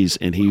 10 days,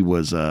 and he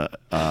was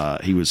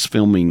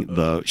filming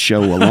the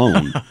show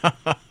alone.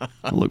 I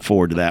look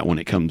forward to that when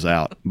it comes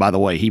out. By the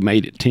way, he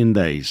made it 10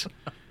 days.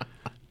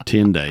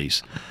 10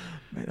 days.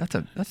 Man,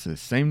 that's the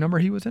same number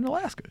he was in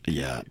Alaska.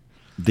 Yeah.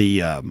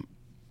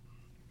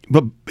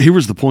 But here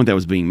was the point that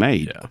was being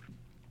made. Yeah.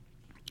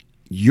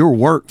 Your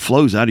work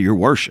flows out of your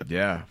worship.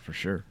 Yeah, for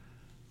sure.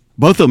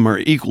 Both of them are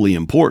equally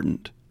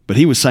important. But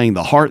he was saying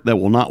the heart that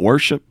will not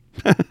worship,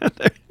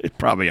 it's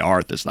probably a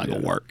heart that's not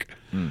going to work.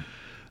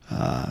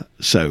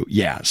 So,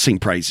 sing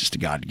praises to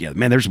God together.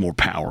 Man, there's more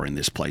power in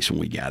this place when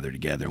we gather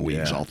together and we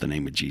exalt the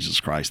name of Jesus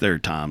Christ. There are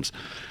times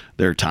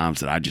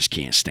that I just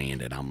can't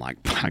stand it. I'm like,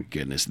 my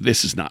goodness,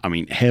 this is not, I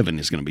mean, heaven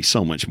is going to be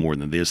so much more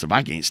than this. If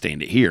I can't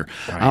stand it here,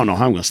 right. I don't know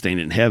how I'm going to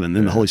stand it in heaven.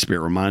 Then the Holy Spirit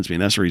reminds me,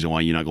 and that's the reason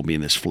why you're not going to be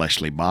in this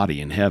fleshly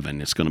body in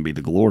heaven. It's going to be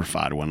the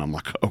glorified one. I'm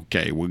like,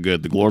 okay, we're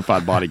good. The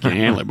glorified body can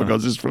handle it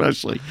because this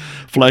fleshly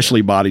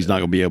body's not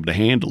going to be able to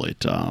handle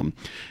it.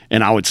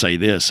 And I would say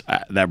this,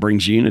 that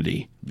brings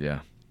unity. Yeah.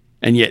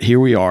 And yet here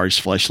we are as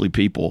fleshly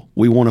people.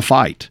 We want to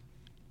fight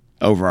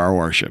over our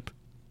worship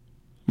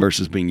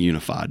versus being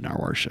unified in our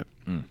worship.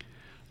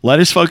 Let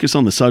us focus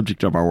on the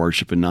subject of our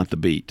worship and not the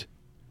beat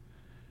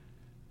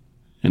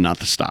and not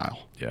the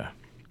style. Yeah.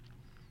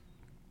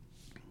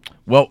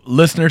 Well,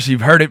 listeners,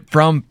 you've heard it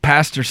from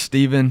Pastor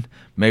Stephen.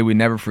 May we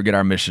never forget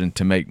our mission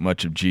to make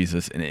much of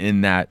Jesus, and in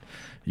that,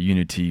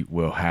 unity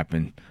will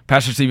happen.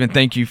 Pastor Stephen,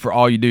 thank you for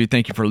all you do.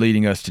 Thank you for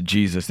leading us to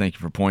Jesus. Thank you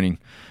for pointing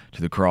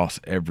to the cross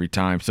every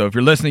time. So if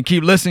you're listening,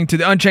 keep listening to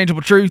The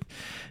Unchangeable Truth,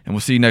 and we'll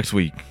see you next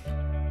week.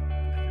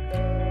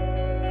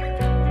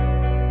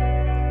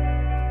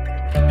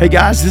 Hey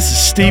guys, this is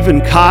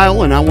Stephen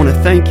Kyle, and I want to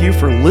thank you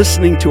for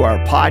listening to our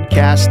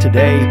podcast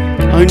today,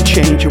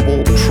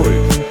 Unchangeable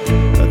Truth.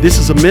 This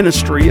is a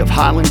ministry of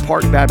Highland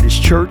Park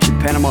Baptist Church in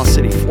Panama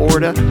City,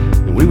 Florida,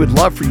 and we would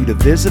love for you to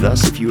visit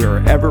us if you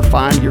ever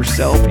find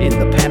yourself in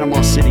the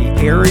Panama City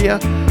area.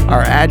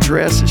 Our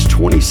address is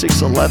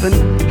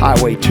 2611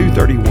 Highway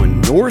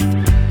 231 North.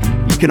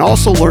 You can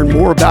also learn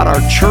more about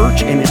our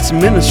church and its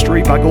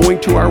ministry by going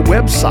to our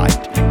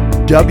website,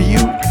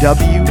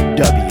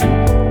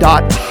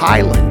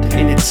 www.highland,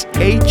 and it's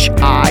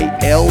HILAND,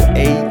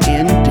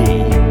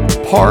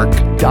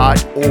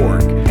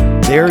 park.org.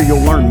 There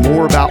you'll learn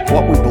more about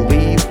what we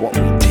believe, what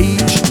we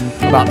teach,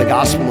 about the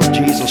gospel of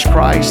Jesus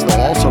Christ.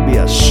 There'll also be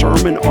a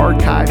sermon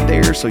archive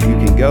there so you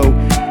can go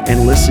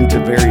and listen to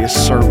various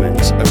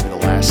sermons over the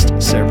last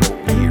several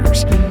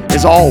years.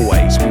 As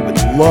always, we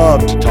would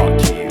love to talk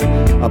to you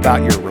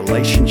about your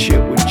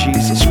relationship with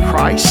Jesus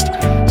Christ.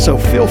 So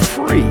feel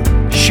free,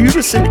 shoot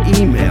us an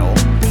email,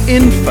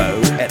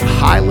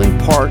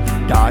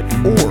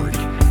 info@highlandpark.org.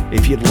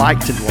 if you'd like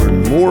to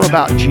learn more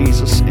about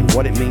Jesus and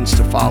what it means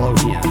to follow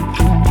Him.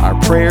 Our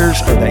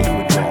prayers are that you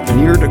would draw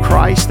near to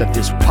Christ, that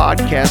this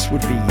podcast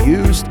would be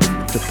used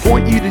to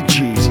point you to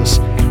Jesus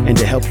and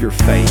to help your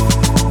faith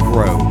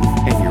grow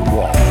and your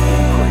walk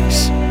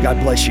increase.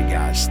 God bless you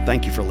guys.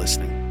 Thank you for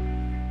listening.